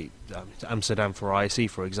what flight to Amsterdam for ISE,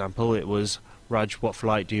 for example. It was, Raj, what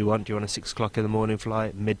flight do you want? Do you want a 6 o'clock in the morning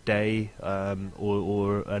flight, midday,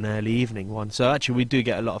 or an early evening one? So actually, we do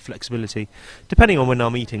get a lot of flexibility, depending on when our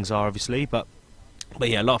meetings are, obviously. But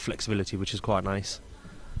yeah, a lot of flexibility, which is quite nice.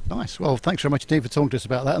 Nice. Well, thanks very much indeed for talking to us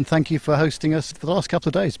about that, and thank you for hosting us for the last couple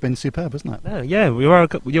of days. It's been superb, hasn't it? Yeah,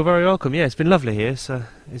 you're very welcome. Yeah, it's been lovely here. So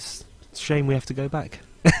it's a shame we have to go back.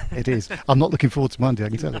 It is. I'm not looking forward to Monday, I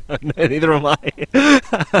can tell you. No, neither am I.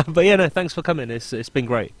 But yeah, no, thanks for coming. It's been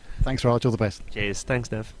great. Thanks, Raj. All the best. Cheers.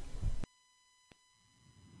 Thanks, Nev.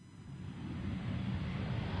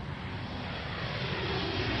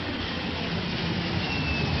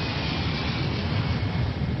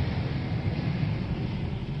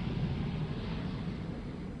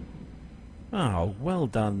 Oh, well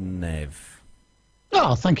done, Nev.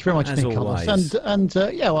 Oh, thank you very much, As Nick Carlos. always. And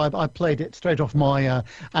yeah, I played it straight off my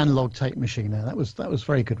analog tape machine there. That was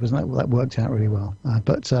very good, wasn't it? That worked out really well.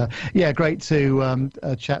 But yeah, great to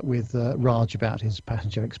chat with Raj about his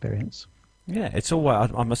passenger experience. Yeah, it's all right.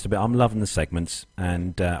 I must admit, I'm loving the segments,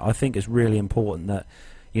 and I think it's really important that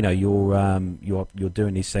you're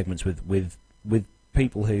doing these segments with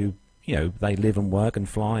people who they live and work and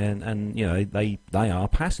fly, and they are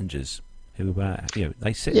passengers who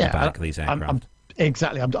they sit in the back of these aircraft.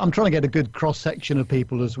 Exactly. I'm trying to get a good cross-section of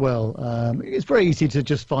people as well. It's very easy to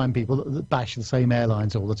just find people that bash the same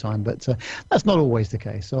airlines all the time, but that's not always the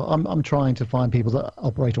case. So I'm trying to find people that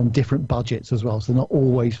operate on different budgets as well, so they're not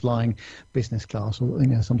always flying business class, or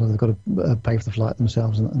sometimes they've got to pay for the flight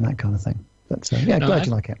themselves and that kind of thing. But yeah, glad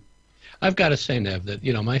you like it. I've got to say, Nev, that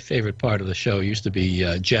my favorite part of the show used to be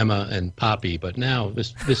Gemma and Poppy, but now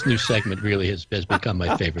this new segment really has become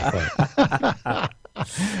my favorite part.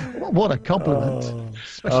 What a compliment,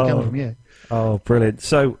 especially coming from you. Oh, brilliant!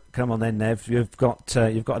 So, come on then, Nev. We've got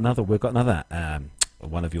another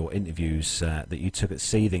one of your interviews that you took at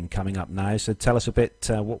Seething coming up now. So, tell us a bit.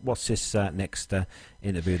 What's this next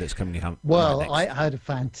interview that's coming up? Well, next? I had a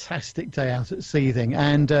fantastic day out at Seething,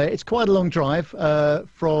 and it's quite a long drive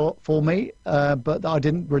for me, but I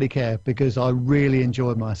didn't really care because I really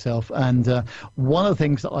enjoyed myself. And one of the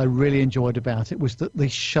things that I really enjoyed about it was that the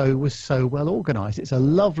show was so well organised. It's a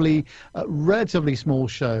lovely, relatively small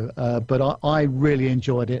show, but I really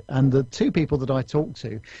enjoyed it. And the two people that I talked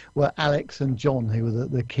to were Alex and John, who were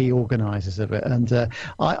the key organisers of it. And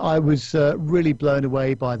I was really blown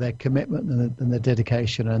away by their commitment and their dedication.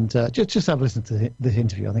 And just have a listen to this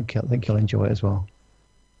interview. I think you'll enjoy it as well.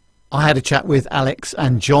 I had a chat with Alex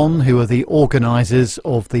and John, who are the organisers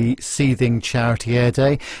of the Seething Charity Air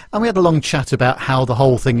Day, and we had a long chat about how the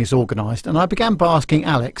whole thing is organised. And I began by asking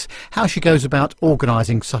Alex how she goes about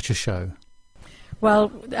organising such a show.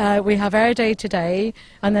 Well, we have Air Day today,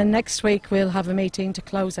 and then next week we'll have a meeting to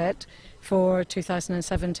close it for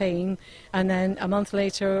 2017, and then a month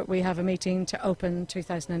later we have a meeting to open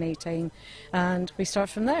 2018, and we start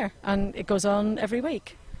from there, and it goes on every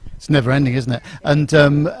week. It's never ending, isn't it? And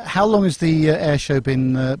how long has the air show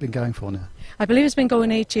been going for now? I believe it's been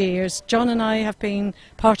going 8 years. John and I have been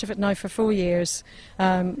part of it now for 4 years,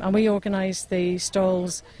 and we organise the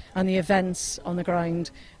stalls and the events on the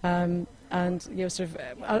ground. And sort of,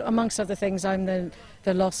 amongst other things, I'm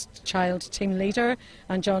the Lost Child team leader,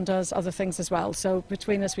 and John does other things as well. So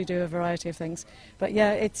between us, we do a variety of things. But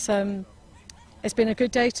yeah, it's been a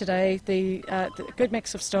good day today. The good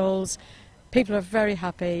mix of stalls. People are very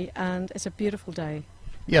happy, and it's a beautiful day.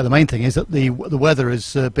 Yeah, the main thing is that the weather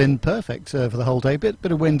has been perfect for the whole day. Bit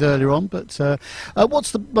of wind earlier on, but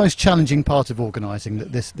what's the most challenging part of organising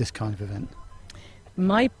this kind of event?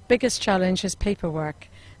 My biggest challenge is paperwork,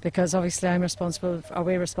 because obviously we're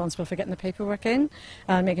responsible for getting the paperwork in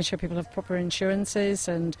and making sure people have proper insurances,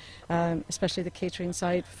 and especially the catering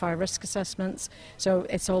side, fire risk assessments. So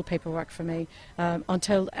it's all paperwork for me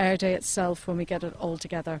until Air Day itself, when we get it all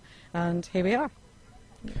together. And here we are.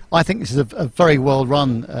 I think this is a very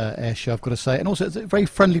well-run air show, I've got to say, and also it's a very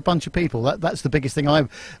friendly bunch of people. That's the biggest thing I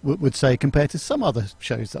would say compared to some other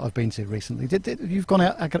shows that I've been to recently. You've gone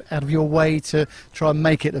out of your way to try and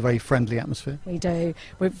make it a very friendly atmosphere? We do.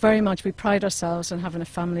 We pride ourselves on having a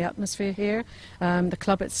family atmosphere here. The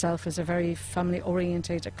club itself is a very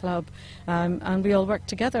family-orientated club, and we all work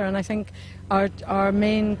together. And I think our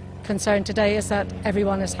main concern today is that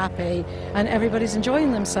everyone is happy and everybody's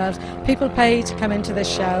enjoying themselves. People pay to come into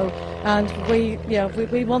this show, and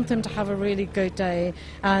we want them to have a really good day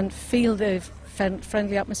and feel the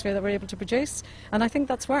friendly atmosphere that we're able to produce, and I think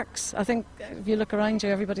that works. I think if you look around you,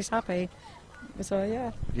 everybody's happy. So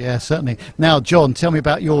yeah. Yeah, certainly. Now, John, tell me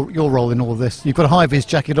about your role in all of this. You've got a high-vis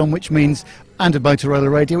jacket on, which means, and a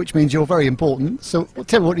Motorola radio, which means you're very important. So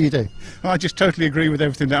tell me, what do you do? I just totally agree with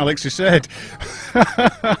everything that Alex has said.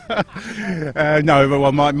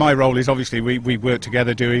 My role is obviously we work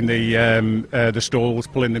together doing the stalls,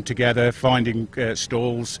 pulling them together, finding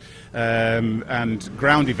stalls and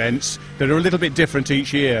ground events that are a little bit different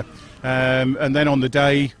each year. And then on the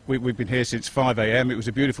day, we've been here since 5 a.m. It was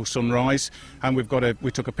a beautiful sunrise, and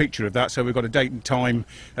we took a picture of that, so we've got a date and time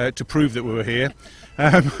to prove that we were here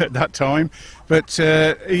at that time. But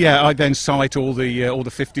I then cite all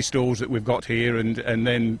the 50 stalls that we've got here, and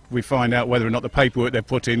then we find out whether or not the paperwork they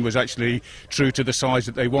put in was actually true to the size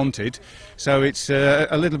that they wanted. So it's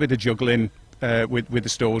a little bit of juggling with the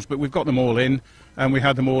stalls, but we've got them all in. And we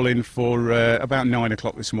had them all in for about 9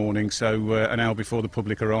 o'clock this morning, so an hour before the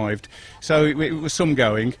public arrived. So it was some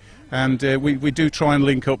going, and we do try and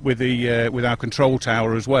link up with our control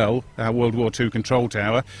tower as well, our World War II control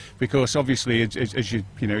tower, because obviously, as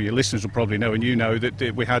your listeners will probably know, and you know,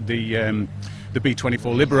 that we had the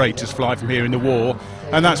B-24 Liberators fly from here in the war,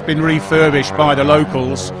 and that's been refurbished by the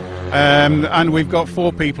locals. And we've got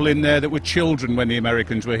 4 people in there that were children when the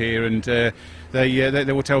Americans were here, and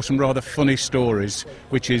they will tell some rather funny stories,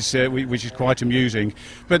 which is quite amusing.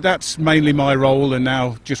 But that's mainly my role, and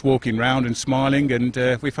now just walking around and smiling. And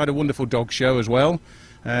we've had a wonderful dog show as well,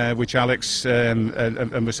 which Alex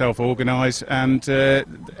and myself organise, and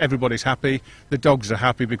everybody's happy. The dogs are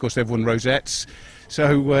happy because they've won rosettes.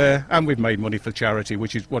 So, and we've made money for charity,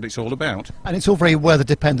 which is what it's all about. And it's all very weather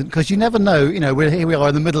dependent, because you never know, here we are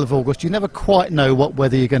in the middle of August, you never quite know what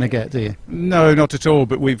weather you're going to get, do you? No, not at all,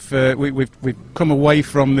 but we've come away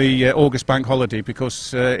from the August bank holiday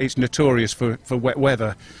because it's notorious for wet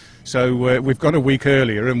weather. So we've gone a week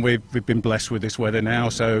earlier, and we've been blessed with this weather now.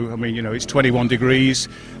 So, I mean, it's 21 degrees,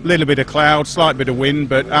 a little bit of cloud, slight bit of wind,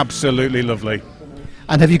 but absolutely lovely.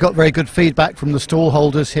 And have you got very good feedback from the stall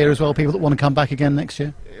holders here as well, people that want to come back again next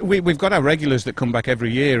year? We've got our regulars that come back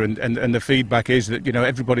every year, and the feedback is that,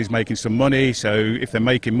 everybody's making some money, so if they're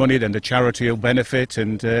making money, then the charity will benefit,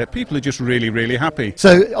 and people are just really, really happy.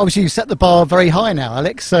 So, obviously, you've set the bar very high now,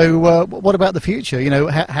 Alex, so what about the future?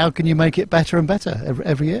 How can you make it better and better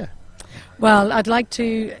every year? Well,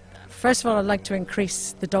 First of all, I'd like to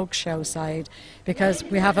increase the dog show side, because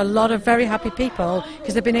we have a lot of very happy people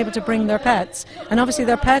because they've been able to bring their pets, and obviously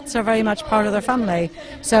their pets are very much part of their family,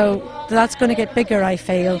 so that's going to get bigger, I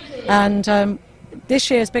feel, and this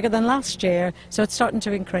year is bigger than last year, so it's starting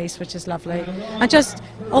to increase, which is lovely. And just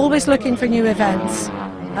always looking for new events,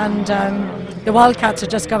 and the Wildcats are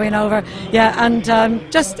just going over,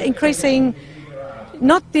 and just increasing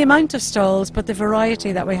not the amount of stalls, but the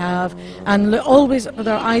variety that we have, and always with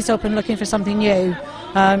our eyes open looking for something new.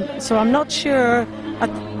 So I'm not sure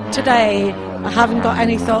today, I haven't got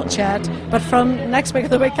any thoughts yet, but from next week or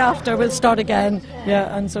the week after we'll start again,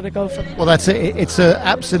 and sort of go from. Well, that's it. It's an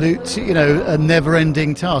absolute, a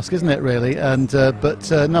never-ending task, isn't it, really? And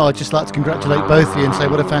no, I'd just like to congratulate both of you and say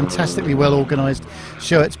what a fantastically well-organised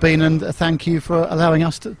show it's been, and thank you for allowing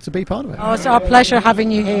us to be part of it. Oh, it's our pleasure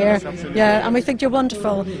having you here. Yeah, and we think you're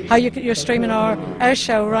wonderful. How you're streaming our air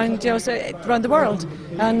show around the world,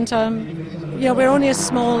 and we're only a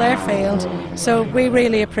small airfield, so we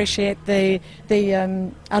really appreciate the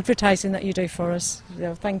advertising that you do for us.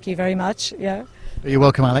 Thank you very much. Yeah. You're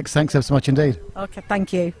welcome, Alex. Thanks ever so much indeed. Okay,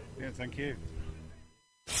 thank you. Yeah, thank you.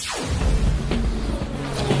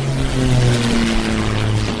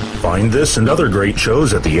 Find this and other great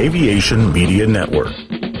shows at the Aviation Media Network.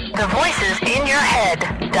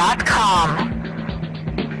 thevoicesinyourhead.com.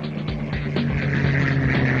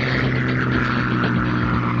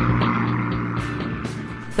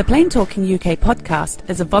 The Plain Talking UK podcast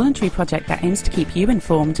is a voluntary project that aims to keep you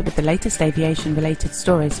informed with the latest aviation-related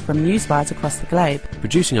stories from newswires across the globe.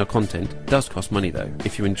 Producing our content does cost money though.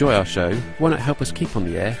 If you enjoy our show, why not help us keep on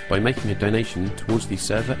the air by making a donation towards the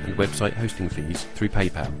server and website hosting fees through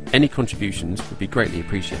PayPal. Any contributions would be greatly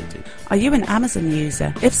appreciated. Are you an Amazon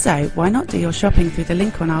user? If so, why not do your shopping through the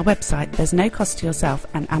link on our website? There's no cost to yourself,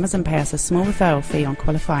 and Amazon pay us a small referral fee on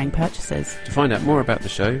qualifying purchases. To find out more about the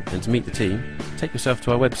show and to meet the team, take yourself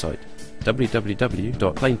to our website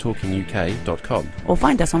www.plaintalkinguk.com, or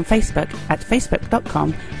find us on Facebook at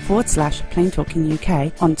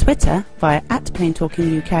facebook.com/plaintalkinguk, on Twitter via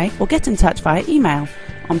 @plaintalkinguk, or get in touch via email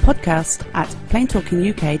on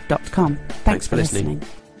podcast@plaintalkinguk.com. Thanks for listening.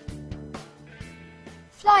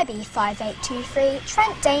 Flybe 5823,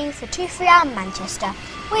 Trent Dane for 23R Manchester,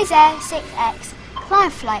 Wizz Air 6X,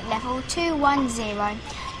 climb flight level 210,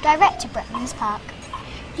 direct to Bretlands Park.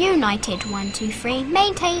 United 123,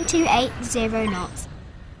 maintain 280 knots.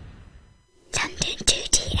 London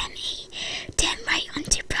 2TME, turn right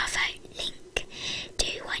onto Bravo, link,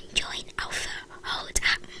 21 join Alpha, hold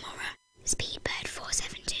at Mora, Speedbird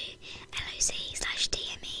 472,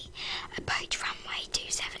 LOC/TME, approach runway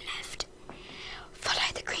 27 left,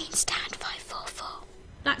 follow the green stand 544.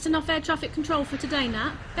 That's enough air traffic control for today,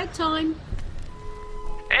 Nat. Bedtime.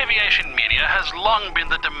 Aviation media has long been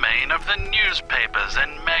the domain of the newspapers and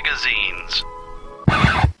magazines.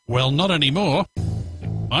 Well, not anymore.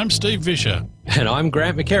 I'm Steve Vischer. And I'm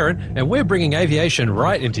Grant McCarran, and we're bringing aviation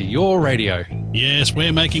right into your radio. Yes,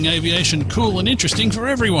 we're making aviation cool and interesting for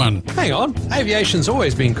everyone. Hang on, aviation's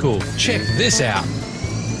always been cool. Check this out.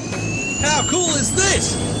 How cool is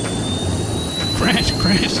this? Grant,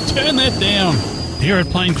 turn that down. Here at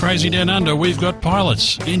Plane Crazy Down Under, we've got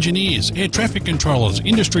pilots, engineers, air traffic controllers,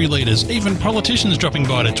 industry leaders, even politicians dropping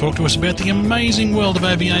by to talk to us about the amazing world of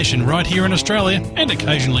aviation right here in Australia and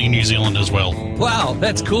occasionally New Zealand as well. Wow,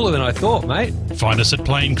 that's cooler than I thought, mate. Find us at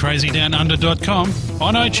planecrazydownunder.com,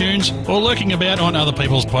 on iTunes, or lurking about on other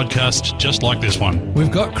people's podcasts just like this one.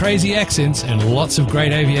 We've got crazy accents and lots of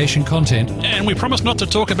great aviation content. And we promise not to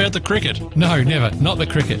talk about the cricket. No, never. Not the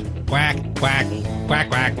cricket. Quack, quack,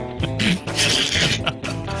 quack, quack.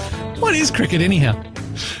 What is cricket anyhow?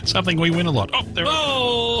 Something we win a lot. Oh, there.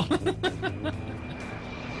 Oh!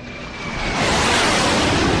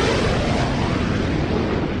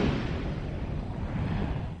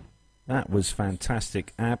 That was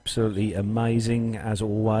fantastic. Absolutely amazing as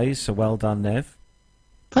always. So well done, Nev.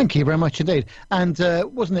 Thank you very much indeed. And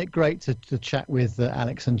wasn't it great to chat with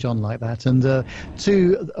Alex and John like that? And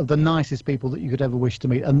two of the nicest people that you could ever wish to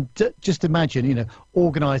meet. And just imagine,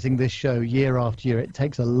 organising this show year after year. It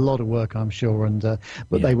takes a lot of work, I'm sure. And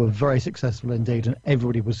but they were very successful indeed, and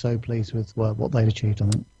everybody was so pleased with what they'd achieved on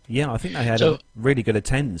it. Yeah, I think they had a really good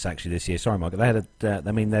attendance actually this year. Sorry, Michael. They had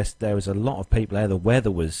there was a lot of people there. The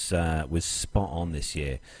weather was spot on this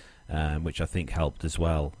year. Which I think helped as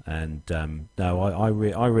well. And no, I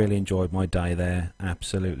really enjoyed my day there.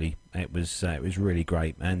 Absolutely, it was really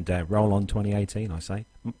great. And roll on 2018, I say.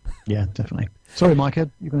 Yeah, definitely. Sorry, Micah,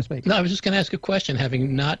 you're going to speak. No, I was just going to ask a question.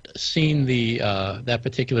 Having not seen the that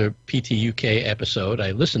particular PT UK episode,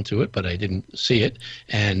 I listened to it, but I didn't see it.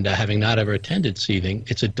 And having not ever attended Seething,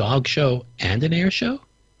 it's a dog show and an air show.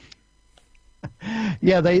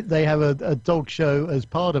 Yeah, they have a dog show as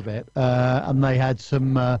part of it, and they had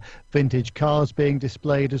some vintage cars being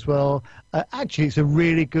displayed as well. Actually, it's a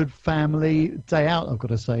really good family day out, I've got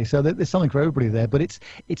to say. So there's something for everybody there, but it's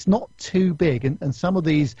not too big, and some of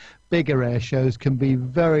these bigger air shows can be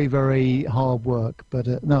very, very hard work.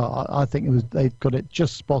 But no, I think they got it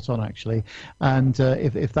just spot on actually. And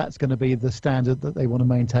if that's going to be the standard that they want to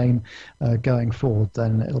maintain going forward,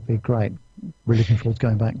 then it'll be great. Really looking forward to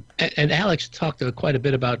going back. And Alex talked quite a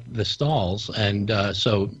bit about the stalls, and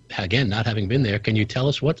so again, not having been there, can you tell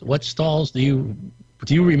us what stalls do you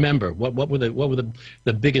remember? What were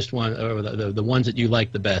the biggest one, or the ones that you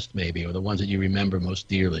liked the best, maybe, or the ones that you remember most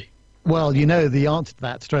dearly? Well, you know the answer to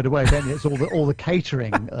that straight away, don't you? It's all the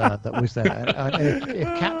catering that was there.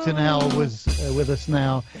 If Captain Al was with us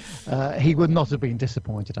now, he would not have been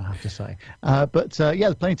disappointed, I have to say. But yeah,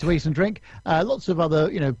 there's plenty to eat and drink. Lots of other,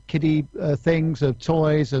 kiddie things,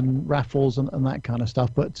 toys and raffles and that kind of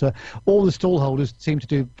stuff. But all the stall holders seem to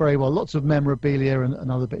do very well. Lots of memorabilia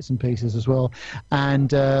and other bits and pieces as well. And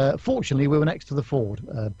fortunately, we were next to the Ford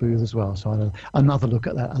booth as well. So I had another look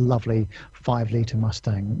at that, a lovely 5-litre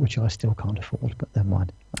Mustang, which I still can't afford, but never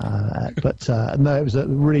mind. No, it was a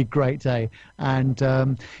really great day. And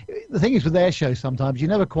the thing is with air shows, sometimes you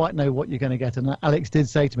never quite know what you're going to get. And Alex did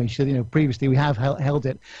say to me, she said, previously we have held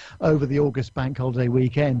it over the August bank holiday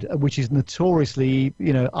weekend, which is notoriously,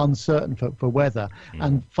 uncertain for weather.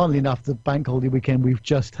 And funnily enough, the bank holiday weekend we've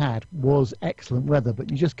just had was excellent weather, but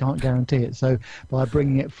you just can't guarantee it. So by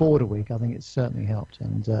bringing it forward a week, I think it's certainly helped.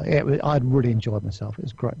 And I'd really enjoyed myself. It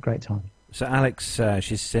was a great time. So Alex,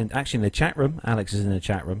 she's actually in the chat room. Alex is in the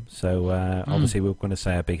chat room. So obviously we're going to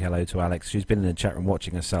say a big hello to Alex. She's been in the chat room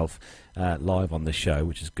watching herself live on the show,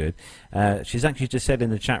 which is good. She's actually just said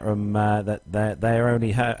in the chat room that they're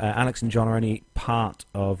only Alex and John are only part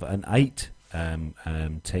of an 8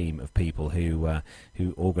 team of people who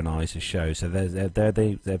organise the show. So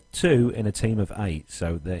they're 2 in a team of 8.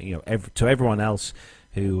 So to everyone else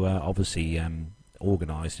who obviously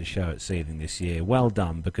organised a show at Seething this year, well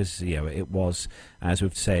done, because it was, as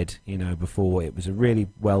we've said before, it was a really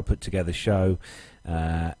well put together show.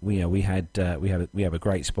 We have a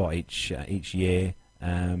great spot each year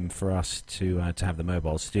for us to have the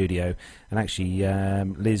mobile studio. And actually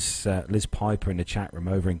Liz Piper in the chat room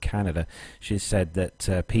over in Canada, she said that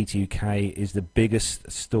P2UK is the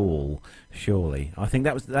biggest stall, surely. I think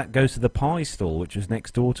that goes to the pie stall, which was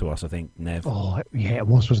next door to us, I think, Nev. Oh yeah, it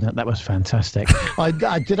was, wasn't it? That was fantastic. I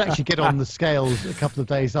did actually get on the scales a couple of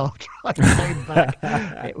days after I came back.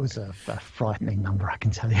 It was a frightening number, I can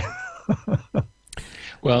tell you.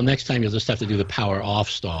 Well, next time you'll just have to do the power off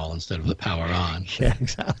stall instead of the power on. Yeah,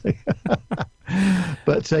 exactly.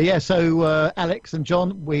 But so Alex and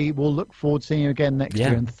John, we will look forward to seeing you again next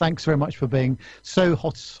year. And thanks very much for being so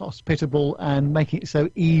hospitable and making it so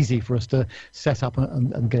easy for us to set up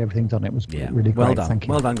and get everything done. It was really great. Well done. Thank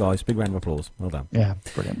you. Well done, guys. Big round of applause. Well done. Yeah,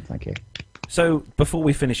 brilliant. Thank you. So before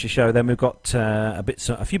we finish the show, then we've got a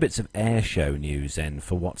few bits of air show news then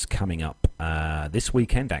for what's coming up this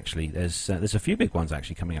weekend. Actually, there's a few big ones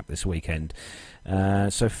actually coming up this weekend.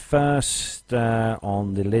 So first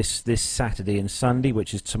on the list this Saturday and Sunday,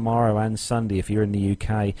 which is tomorrow and Sunday, if you're in the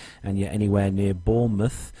UK and you're anywhere near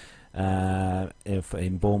Bournemouth. If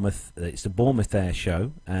in Bournemouth, it's the Bournemouth Air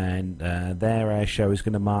Show, and their air show is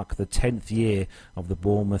going to mark the 10th year of the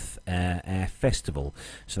Bournemouth Air Festival.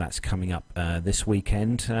 So that's coming up this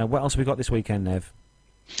weekend. What else have we got this weekend, Nev?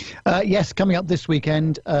 Yes, coming up this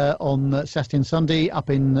weekend on Saturday and Sunday up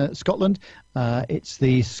in Scotland. It's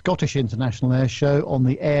the Scottish International Air Show on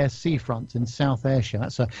the Ayr Seafront in South Ayrshire.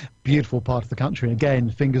 That's a beautiful part of the country. And again,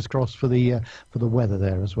 fingers crossed for the weather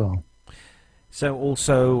there as well. So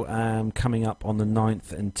also coming up on the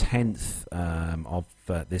 9th and 10th of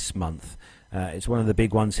this month, it's one of the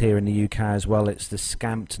big ones here in the UK as well. It's the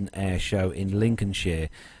Scampton Air Show in Lincolnshire.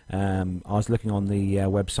 I was looking on the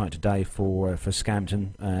website today for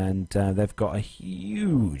Scampton, and they've got a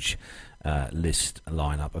huge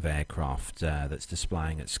lineup of aircraft that's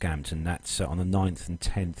displaying at Scampton. That's on the 9th and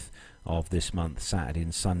 10th of this month, Saturday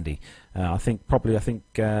and Sunday. I think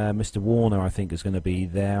Mr. Warner, is going to be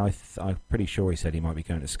there. I'm pretty sure he said he might be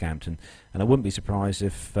going to Scampton, and I wouldn't be surprised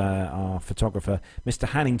if our photographer, Mr.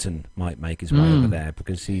 Hannington, might make his way over there,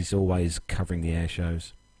 because he's always covering the air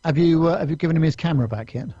shows. Have you given him his camera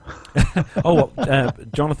back yet?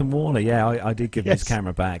 Jonathan Warner, yeah, I did give him his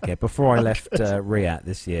camera back. Yeah, before I left Riyadh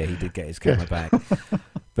this year, he did get his camera back.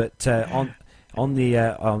 But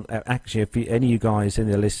actually, if any of you guys in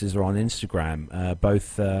the listeners are on Instagram,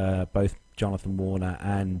 both Jonathan Warner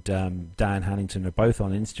and Dan Hannington are both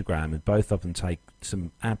on Instagram, and both of them take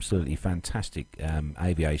some absolutely fantastic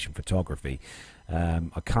aviation photography.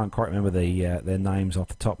 I can't quite remember their names off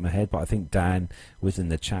the top of my head, but I think Dan was in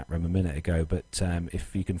the chat room a minute ago. But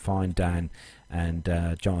if you can find Dan and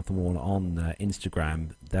Jonathan Warner on Instagram,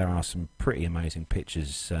 there are some pretty amazing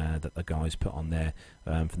pictures that the guys put on there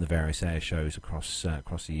from the various air shows across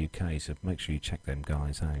the UK. So make sure you check them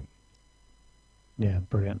guys out. Yeah,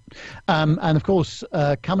 brilliant. And of course,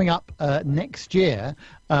 coming up next year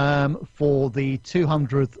for the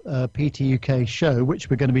 200th PTUK show, which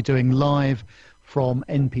we're going to be doing live from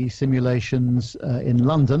NP Simulations in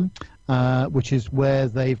London, which is where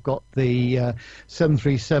they've got the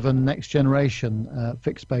 737 Next Generation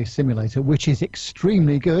fixed base simulator, which is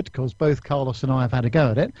extremely good because both Carlos and I have had a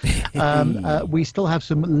go at it. We still have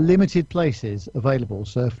some limited places available,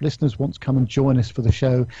 so if listeners want to come and join us for the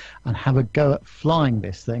show and have a go at flying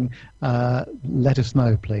this thing, let us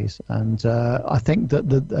know, please. And I think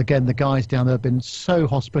that, again, the guys down there have been so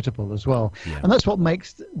hospitable as well. Yeah. And that's what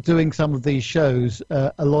makes doing some of these shows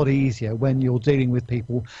a lot easier when you're dealing with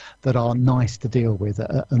people that are nice to deal with,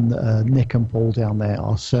 and Nick and Paul down there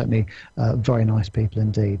are certainly very nice people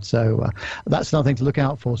indeed. So that's another thing to look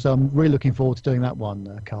out for. So I'm really looking forward to doing that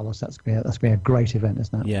one, Carlos. That's going to be a great event,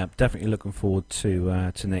 isn't it? Yeah, definitely looking forward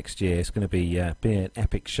to next year. It's going to be an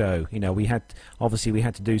epic show. You know, we had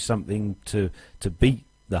to do something to beat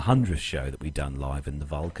the 100th show that we've done live in the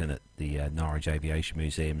Vulcan at the Norwich Aviation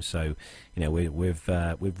Museum. So, you know,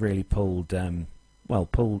 we've really pulled what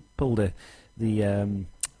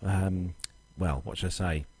should I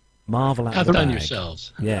say? Marvel out of the bag.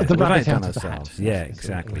 Yourselves. Yeah, the rabbit done out of the ourselves. hat. Yeah,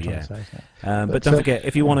 exactly. Yeah. But Don't forget,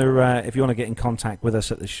 if you want to get in contact with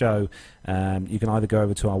us at the show, you can either go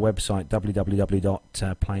over to our website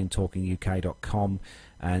www.planetalkinguk.com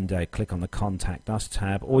and click on the Contact Us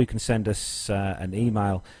tab, or you can send us an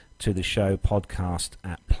email to the show,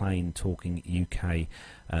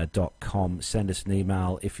 podcast@planetalkinguk.com. Send us an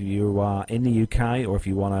email if you are in the UK, or if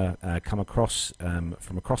you want to come across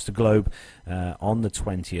from across the globe on the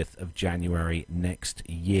 20th of January next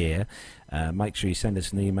year. Make sure you send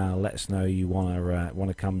us an email. Let us know you want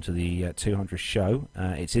to come to the 200th show.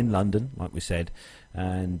 It's in London, like we said,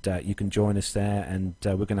 and you can join us there. And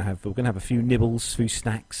we're going to have a few nibbles, few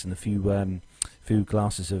snacks, and a few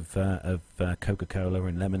glasses of Coca-Cola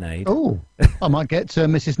and lemonade. Oh, I might get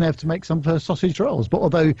Mrs. Nev to make some of her sausage rolls, but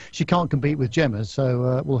although she can't compete with Gemma's,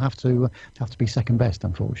 so we'll have to be second best,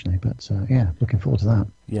 unfortunately. But yeah, looking forward to that.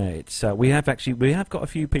 Yeah, it's we have got a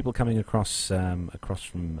few people coming across from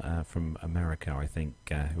America, I think,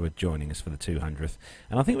 who are joining us for the 200th,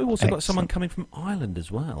 and I think we've also got someone coming from Ireland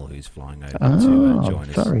as well who's flying over to join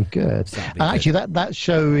us. Very good. Actually, that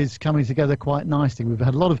show is coming together quite nicely. We've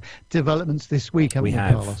had a lot of developments this week, haven't we,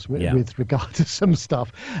 Carlos, with regard to some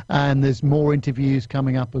stuff, and there's more interviews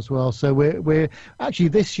coming up as well. So we're actually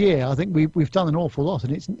this year, I think we've done an awful lot,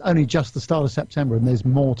 and it's only just the start of September, and there's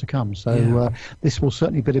more to come. So this will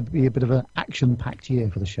certainly be a bit of an action-packed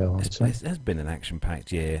year for the show. It has been an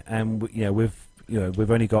action-packed year, and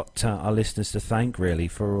we've only got our listeners to thank really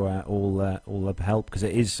for all the help, because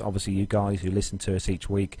it is obviously you guys who listen to us each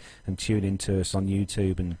week and tune into us on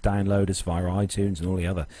YouTube and download us via iTunes and all the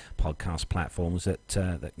other podcast platforms that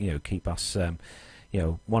keep us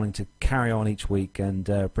wanting to carry on each week and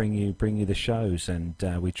bring you the shows, and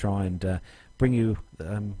we try and bring you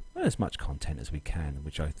as much content as we can,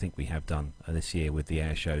 which I think we have done this year with the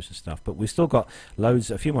air shows and stuff. But we've still got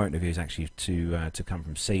a few more interviews actually to come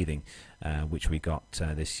from Seething, which we got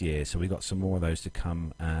this year. So we got some more of those to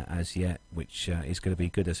come as yet, which is going to be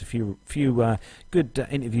good. There's a few good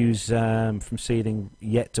interviews from Seething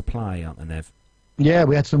yet to play, aren't there, Nev? Yeah,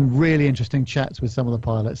 we had some really interesting chats with some of the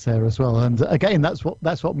pilots there as well, and again, that's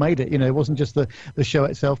what made it. It wasn't just the show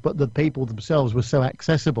itself, but the people themselves were so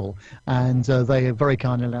accessible, and they very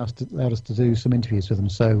kindly allowed us to do some interviews with them.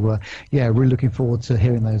 So yeah, really looking forward to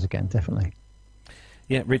hearing those again, definitely.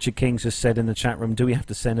 Yeah, Richard King's just said in the chat room, do we have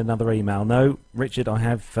to send another email? No, Richard,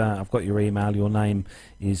 I've got your email. Your name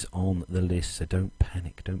is on the list, so don't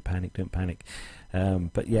panic. But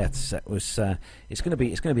yes, it's going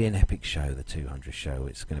to be an epic show, the 200th show.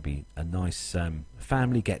 It's going to be a nice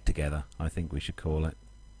family get together, I think we should call it.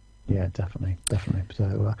 Yeah, definitely.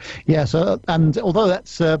 So and although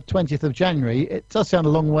that's 20th of January, it does sound a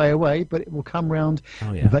long way away, but it will come round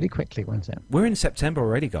very quickly, won't it? We're in September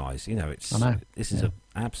already, guys. I know. This is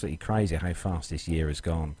absolutely crazy how fast this year has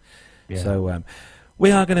gone. Yeah. So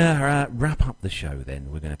we are going to wrap up the show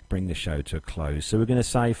then. We're going to bring the show to a close. So we're going to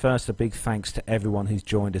say first a big thanks to everyone who's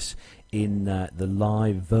joined us in the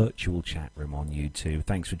live virtual chat room on YouTube.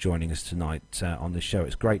 Thanks for joining us tonight on the show.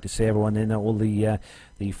 It's great to see everyone in, all the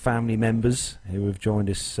family members who have joined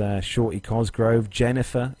us. Shorty Cosgrove,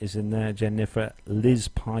 Jennifer is in there, Jennifer, Liz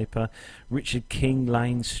Piper, Richard King,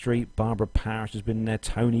 Lane Street, Barbara Parrish has been in there,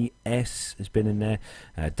 Tony S has been in there,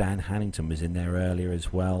 Dan Hannington was in there earlier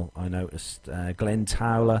as well, I noticed, Glenn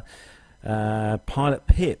Towler, Pilot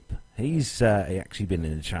Pip, he's actually been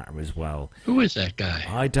in the chat room as well. Who is that guy?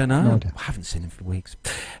 I don't know. I haven't seen him for weeks.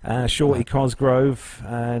 Shorty Cosgrove,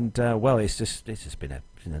 and it's just been a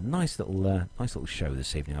nice little show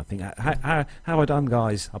this evening. I think. How have I done,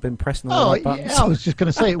 guys? I've been pressing the right buttons. Yeah, I was just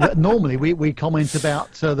going to say. Normally we comment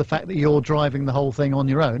about the fact that you're driving the whole thing on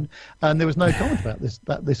your own, and there was no comment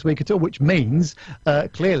about this week at all, which means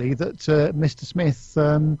clearly that Mr. Smith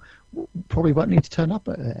probably won't need to turn up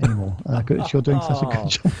anymore because you're doing such a good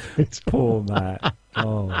job. Poor Matt.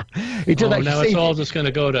 He did now actually it's all just going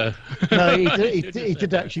to go to... No, he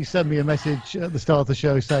did actually send me a message at the start of the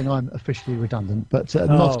show saying I'm officially redundant, but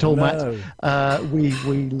not at all, no. Matt. We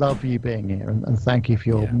love you being here, and thank you for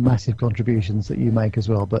your massive contributions that you make as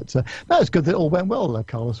well. But that was good that it all went well,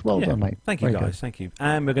 Carlos. Well done, mate. Thank you, Very guys. good. Thank you.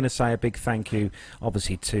 And we're going to say a big thank you,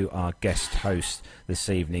 obviously, to our guest host this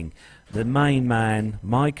evening, the main man,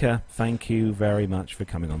 Micah. Thank you very much for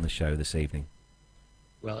coming on the show this evening.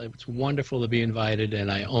 Well, it's wonderful to be invited,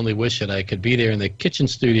 and I only wish that I could be there in the kitchen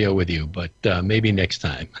studio with you, but maybe next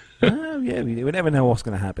time. Oh, yeah, we never know what's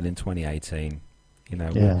going to happen in 2018. You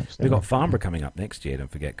know, we've got Farnborough coming up next year,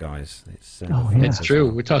 don't forget, guys. It's It's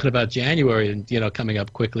true. We're talking about January, and, coming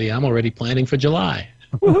up quickly. I'm already planning for July.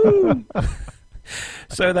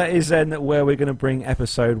 So that is then where we're going to bring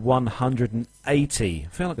episode 180. I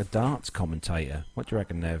feel like a darts commentator. What do you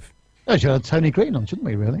reckon, Nev? Oh, should have Tony Green on, shouldn't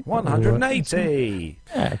we, really? 180!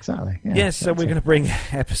 Yeah, exactly. Yeah, yes, so we're going to bring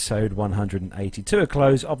episode 180 to a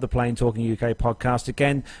close of the Plain Talking UK podcast.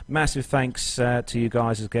 Again, massive thanks to you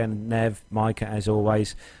guys again, Nev, Micah, as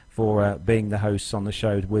always, for being the hosts on the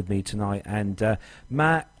show with me tonight. And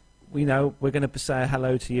Matt, we're going to say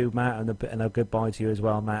hello to you, Matt, and a goodbye to you as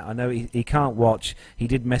well, Matt. I know he can't watch. He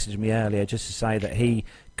did message me earlier just to say that he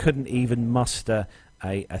couldn't even muster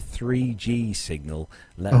a 3G signal,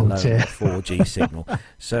 let alone a 4G signal.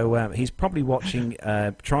 So he's probably watching,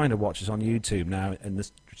 trying to watch us on YouTube now, and the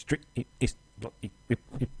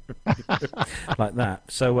like that.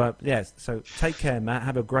 So so take care, Matt.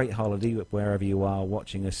 Have a great holiday wherever you are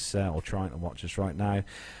watching us or trying to watch us right now.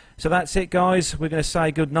 So that's it, guys. We're going to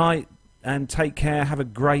say good night and take care. Have a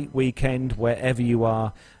great weekend wherever you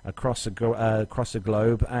are across the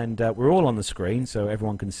globe. And we're all on the screen, so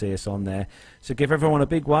everyone can see us on there. So give everyone a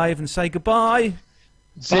big wave and say goodbye.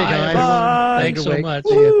 See you guys. Bye. Thanks so much.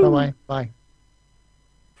 See you. Bye-bye. Bye.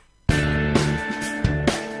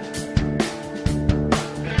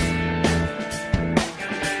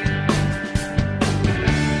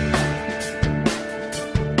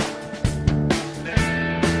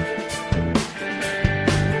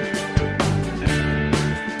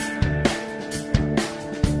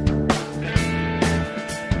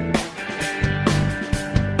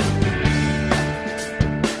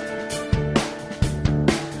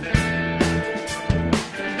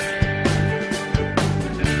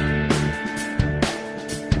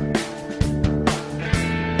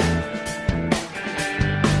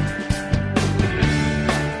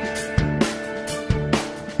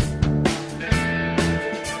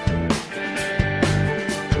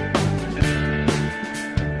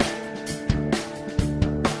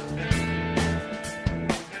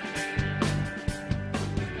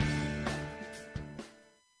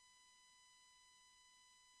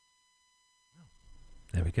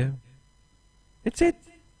 There we go. It's it.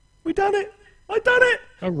 We done it. I done it.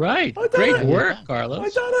 All right. I done Great it. work, I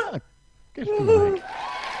Carlos. done it. Good for you, mate.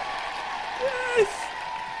 Yes.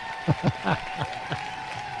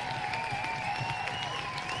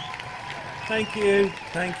 Thank you.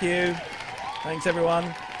 Thank you. Thanks,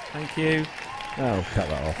 everyone. Thank you. Oh, cut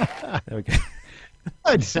that off. There we go.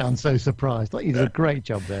 I sound so surprised. Like you did a great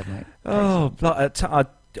job there, mate. Oh,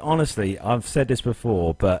 honestly, I've said this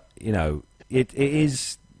before, but it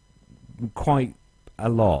is quite a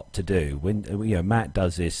lot to do. When Matt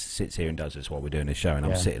does this, sits here and does this while we're doing the show, and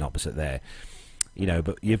I'm sitting opposite there.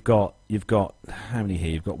 But you've got how many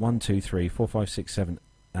here? You've got 1, 2, 3, 4, 5, 6, 7,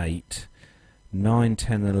 8, 9,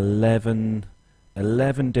 10,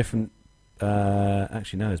 11 different.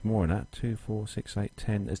 Actually, no, there's more than that. 2, 4, 6, 8,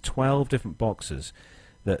 10. There's 12 different boxes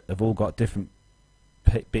that have all got different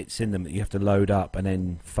bits in them that you have to load up and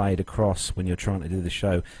then fade across when you're trying to do the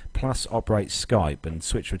show, plus operate Skype and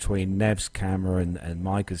switch between Nev's camera and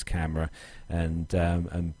Micah's camera,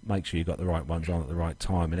 and make sure you've got the right ones on at the right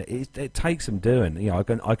time. And it takes some doing.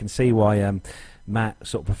 I can see why Matt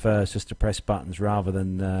sort of prefers just to press buttons rather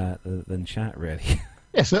than chat, really.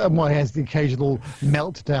 Yes, and why he has the occasional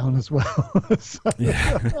meltdown as well.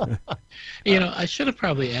 I should have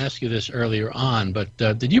probably asked you this earlier on, but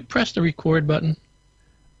did you press the record button?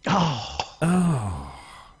 I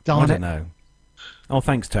Darn don't it. know. Oh,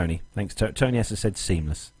 thanks, Tony. Thanks, Tony. Has said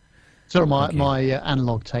seamless. So my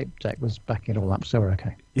analog tape deck was backing it all up, so we're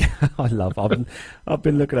okay. Yeah, I've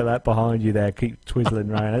been looking at that behind you there. Keep twizzling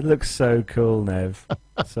around. It looks so cool, Nev.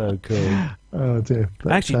 So cool. Oh dear.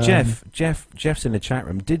 But, actually, Jeff's in the chat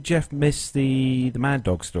room. Did Jeff miss the Mad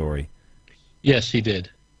Dog story? Yes, he did.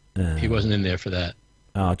 He wasn't in there for that.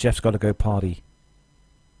 Oh, Jeff's got to go party.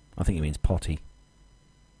 I think he means potty.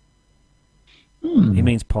 He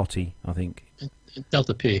means potty, I think.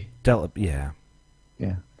 Delta P. Delta, yeah.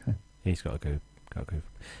 Yeah. Okay. He's got to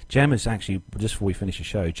Gemma's actually, just before we finish the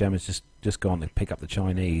show, Gemma's just gone to pick up the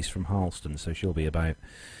Chinese from Harleston, so she'll be about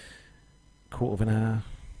quarter of an hour,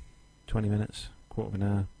 20 minutes, quarter of an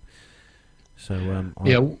hour. So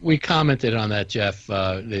yeah, we commented on that, Jeff.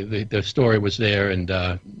 The story was there, and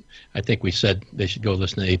I think we said they should go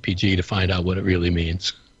listen to APG to find out what it really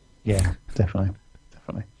means. Yeah, definitely.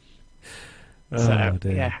 Oh, So,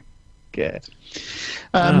 dear. yeah, good.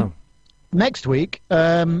 Next week,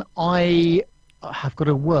 I have got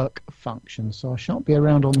a work function, so I shan't be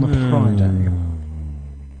around on the Friday.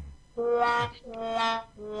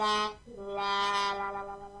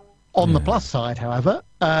 On the plus side, however,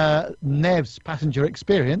 Nev's Passenger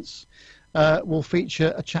Experience will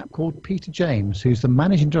feature a chap called Peter James, who's the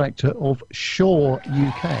managing director of Shure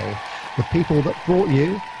UK, the people that brought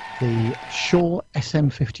you the Shure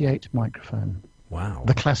SM58 microphone. Wow.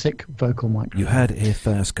 The classic vocal microphone. You heard it here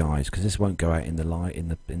first, guys, because this won't go out in the light in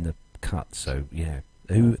the cut. So yeah,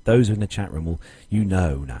 those in the chat room will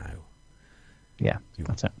now. Yeah,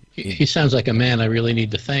 that's it. He sounds like a man I really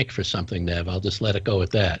need to thank for something, Nev. I'll just let it go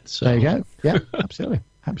at that. So. There you go. Yeah, absolutely.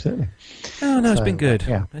 Oh no, it's been good.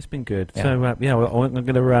 Yeah, it's been good. Yeah. So well, I'm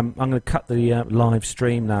gonna cut the live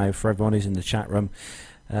stream now for everyone who's in the chat room,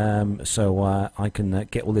 so I can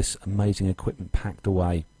get all this amazing equipment packed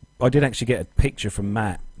away. I did actually get a picture from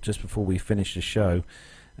Matt just before we finished the show.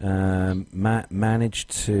 Matt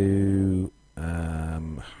managed to,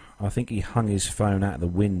 I think he hung his phone out of the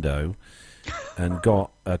window and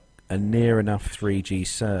got a near enough 3G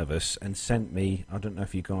service and sent me, I don't know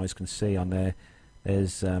if you guys can see on there,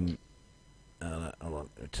 there's, hold on,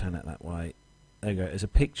 turn it that way. There you go, there's a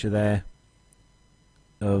picture there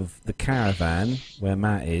of the caravan where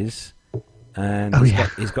Matt is, and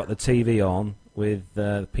he's got the TV on with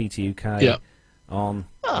PTUK on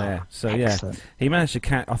there. So excellent. yeah, he managed to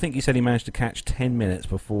catch. I think he said he managed to catch 10 minutes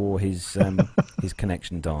before his his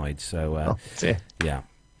connection died. So yeah.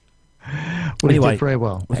 Well, anyway, he did very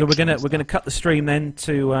well. So we're gonna cut the stream then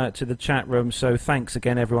to the chat room. So thanks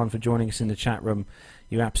again, everyone, for joining us in the chat room.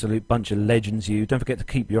 You absolute bunch of legends. You don't forget to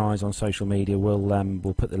keep your eyes on social media.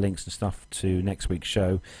 We'll put the links and stuff to next week's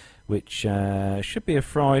show, which should be a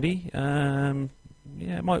Friday.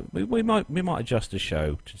 Yeah, we might adjust the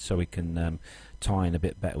show so we can tie in a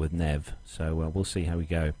bit better with Nev. So we'll see how we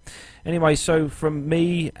go. Anyway, so from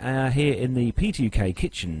me here in the PTUK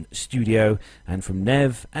kitchen studio, and from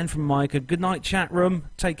Nev and from Micah, good night, chat room.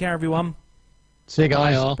 Take care, everyone. See you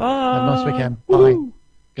guys. Bye, all. Bye. Have a nice weekend. Woo. Bye.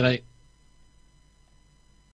 Good night.